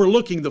in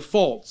overlooking the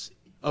faults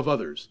of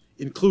others,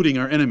 including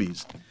our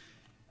enemies.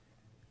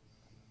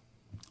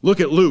 Look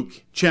at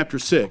Luke chapter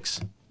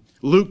 6.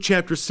 Luke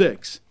chapter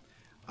 6.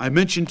 I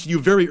mentioned to you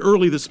very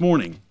early this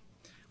morning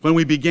when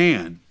we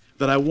began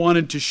that I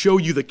wanted to show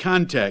you the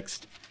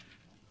context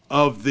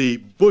of the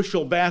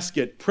bushel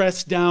basket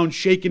pressed down,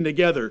 shaken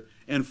together,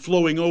 and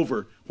flowing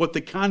over, what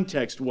the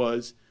context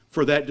was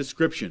for that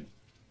description.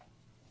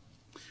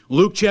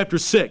 Luke chapter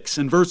 6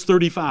 and verse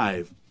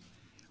 35.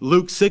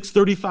 Luke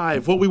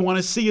 6:35. What we want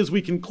to see as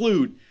we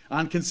conclude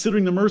on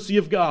considering the mercy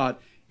of God,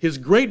 his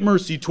great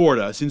mercy toward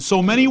us in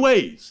so many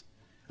ways,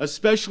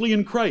 especially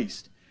in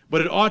Christ,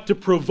 but it ought to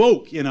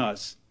provoke in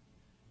us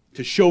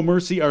to show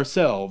mercy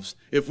ourselves.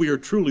 If we are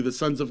truly the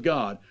sons of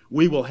God,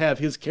 we will have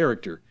his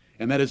character,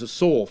 and that is a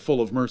soul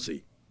full of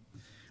mercy.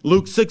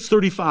 Luke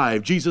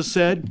 6:35, Jesus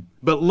said,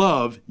 "But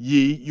love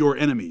ye your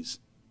enemies."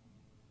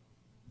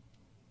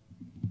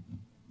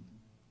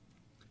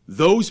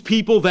 Those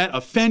people that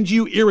offend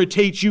you,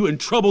 irritate you, and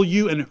trouble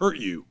you and hurt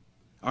you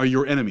are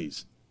your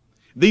enemies.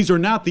 These are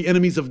not the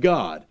enemies of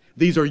God.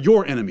 These are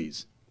your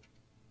enemies.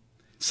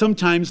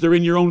 Sometimes they're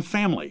in your own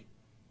family.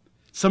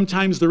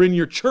 Sometimes they're in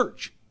your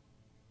church.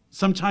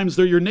 Sometimes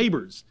they're your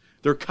neighbors.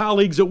 They're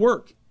colleagues at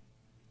work.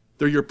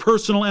 They're your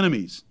personal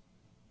enemies.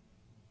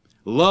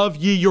 Love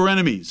ye your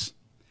enemies,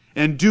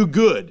 and do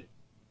good,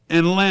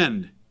 and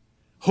lend,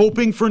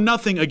 hoping for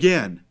nothing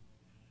again.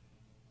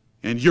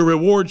 And your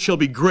reward shall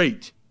be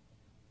great,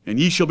 and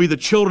ye shall be the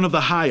children of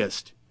the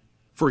highest,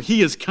 for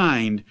he is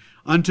kind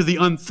unto the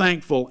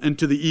unthankful and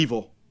to the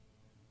evil.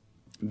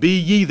 Be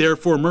ye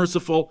therefore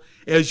merciful,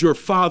 as your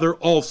Father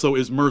also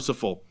is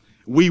merciful.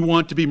 We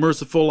want to be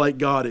merciful like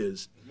God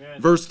is.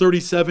 Amen. Verse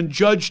 37,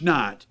 judge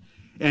not,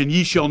 and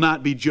ye shall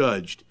not be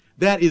judged.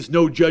 That is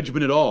no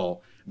judgment at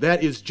all.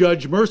 That is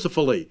judge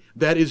mercifully.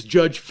 That is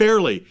judge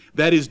fairly.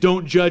 That is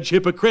don't judge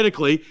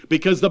hypocritically,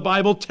 because the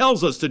Bible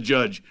tells us to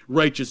judge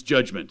righteous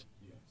judgment.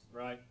 Yes,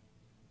 right.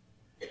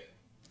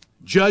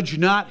 Judge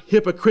not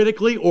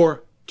hypocritically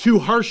or too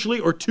harshly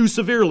or too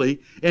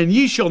severely, and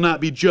ye shall not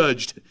be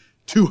judged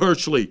too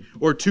harshly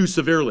or too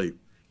severely.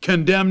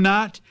 Condemn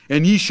not,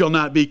 and ye shall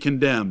not be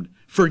condemned.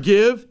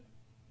 Forgive,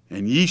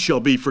 and ye shall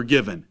be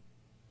forgiven.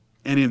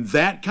 And in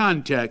that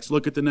context,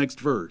 look at the next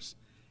verse.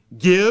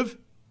 Give,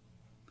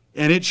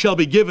 and it shall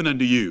be given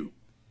unto you.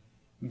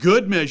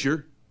 Good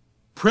measure,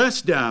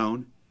 pressed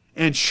down,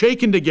 and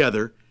shaken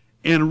together,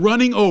 and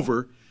running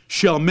over,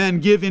 shall men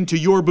give into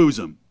your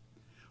bosom.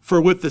 For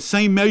with the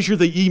same measure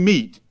that ye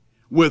meet,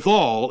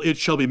 withal it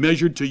shall be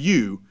measured to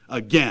you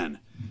again.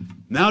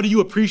 Now do you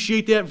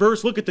appreciate that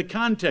verse? Look at the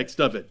context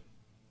of it.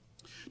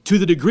 To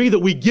the degree that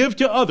we give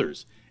to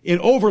others in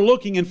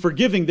overlooking and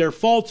forgiving their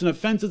faults and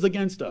offenses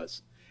against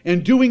us,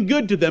 and doing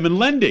good to them and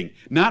lending,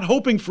 not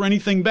hoping for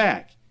anything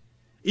back,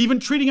 even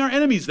treating our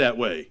enemies that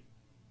way,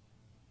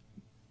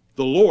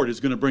 the Lord is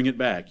going to bring it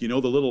back. You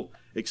know the little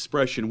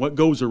expression, what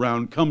goes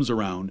around comes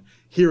around.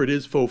 Here it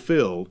is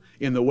fulfilled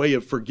in the way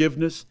of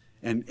forgiveness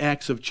and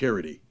acts of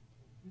charity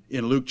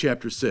in Luke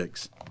chapter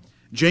 6.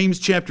 James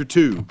chapter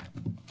 2.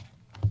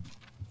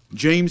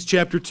 James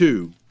chapter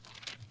 2.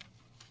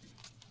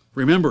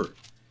 Remember,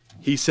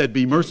 he said,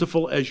 be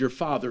merciful as your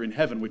Father in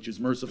heaven, which is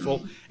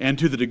merciful. And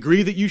to the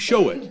degree that you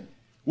show it,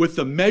 with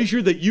the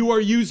measure that you are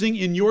using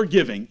in your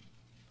giving,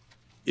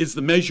 is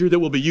the measure that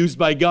will be used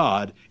by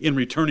God in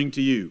returning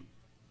to you.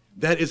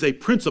 That is a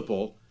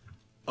principle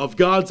of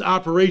God's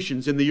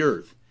operations in the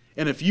earth.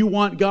 And if you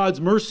want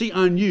God's mercy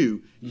on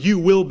you, you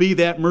will be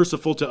that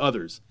merciful to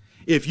others.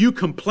 If you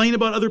complain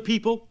about other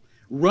people,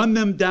 run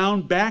them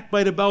down,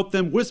 backbite about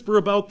them, whisper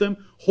about them,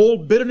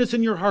 hold bitterness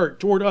in your heart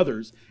toward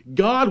others,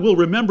 God will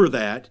remember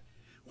that,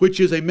 which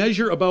is a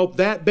measure about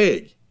that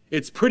big.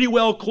 It's pretty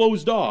well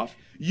closed off.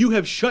 You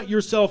have shut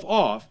yourself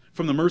off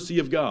from the mercy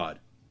of God.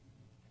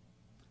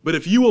 But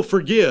if you will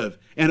forgive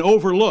and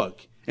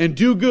overlook and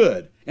do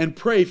good and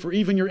pray for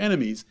even your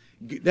enemies,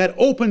 that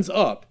opens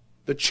up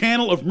the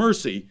channel of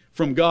mercy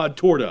from God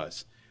toward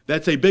us.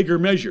 That's a bigger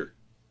measure.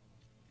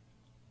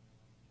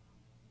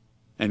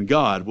 And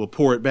God will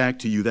pour it back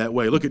to you that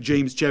way. Look at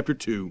James chapter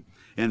 2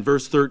 and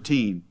verse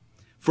 13.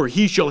 For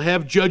he shall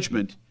have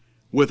judgment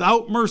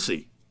without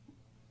mercy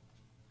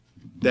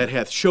that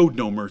hath showed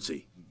no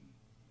mercy.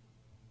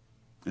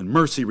 And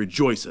mercy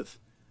rejoiceth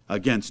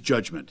against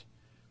judgment.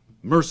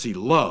 Mercy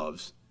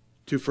loves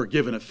to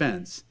forgive an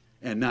offense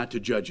and not to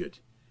judge it.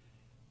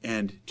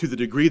 And to the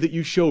degree that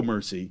you show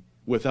mercy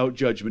without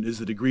judgment is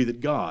the degree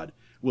that God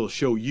will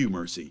show you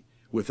mercy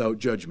without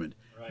judgment.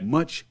 Right.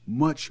 Much,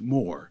 much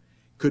more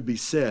could be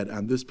said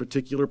on this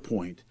particular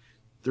point.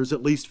 There's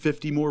at least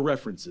 50 more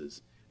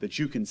references that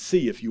you can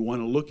see if you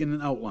want to look in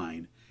an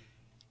outline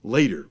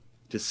later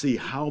to see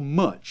how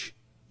much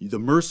the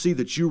mercy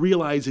that you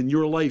realize in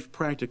your life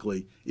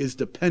practically is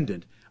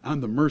dependent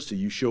on the mercy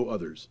you show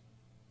others.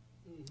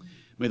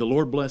 May the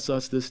Lord bless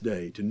us this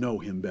day to know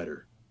him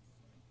better,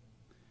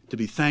 to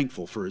be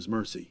thankful for his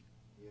mercy,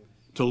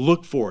 to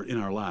look for it in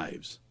our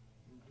lives,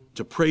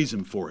 to praise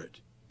him for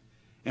it,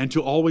 and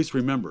to always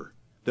remember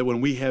that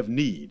when we have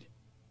need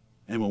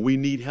and when we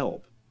need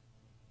help,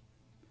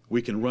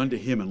 we can run to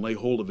him and lay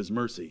hold of his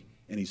mercy,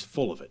 and he's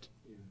full of it.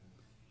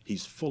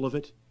 He's full of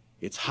it.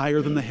 It's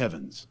higher than the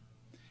heavens,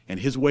 and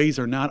his ways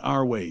are not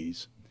our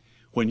ways.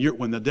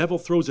 When the devil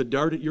throws a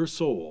dart at your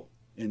soul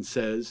and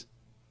says,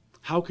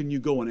 how can you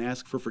go and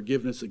ask for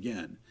forgiveness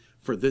again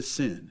for this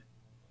sin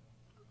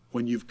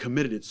when you've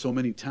committed it so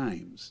many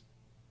times?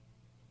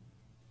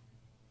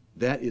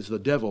 That is the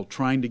devil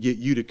trying to get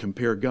you to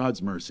compare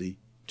God's mercy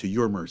to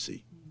your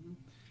mercy.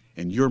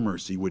 And your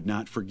mercy would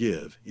not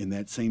forgive in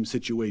that same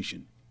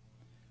situation.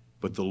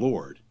 But the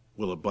Lord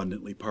will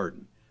abundantly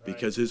pardon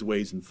because his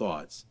ways and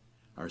thoughts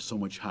are so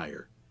much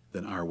higher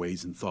than our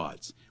ways and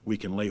thoughts. We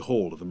can lay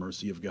hold of the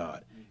mercy of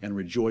God and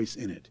rejoice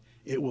in it.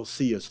 It will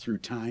see us through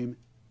time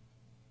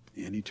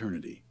and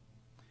eternity.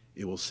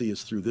 It will see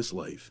us through this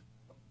life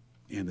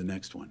and the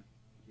next one.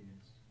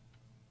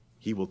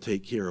 He will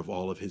take care of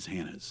all of his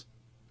Hannahs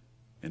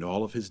and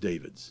all of his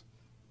Davids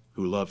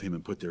who love him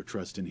and put their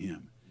trust in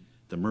him.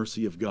 The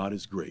mercy of God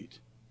is great.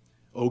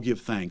 Oh,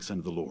 give thanks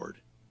unto the Lord,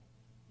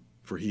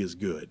 for he is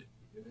good,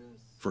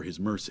 for his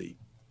mercy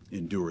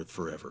endureth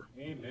forever.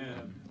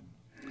 Amen.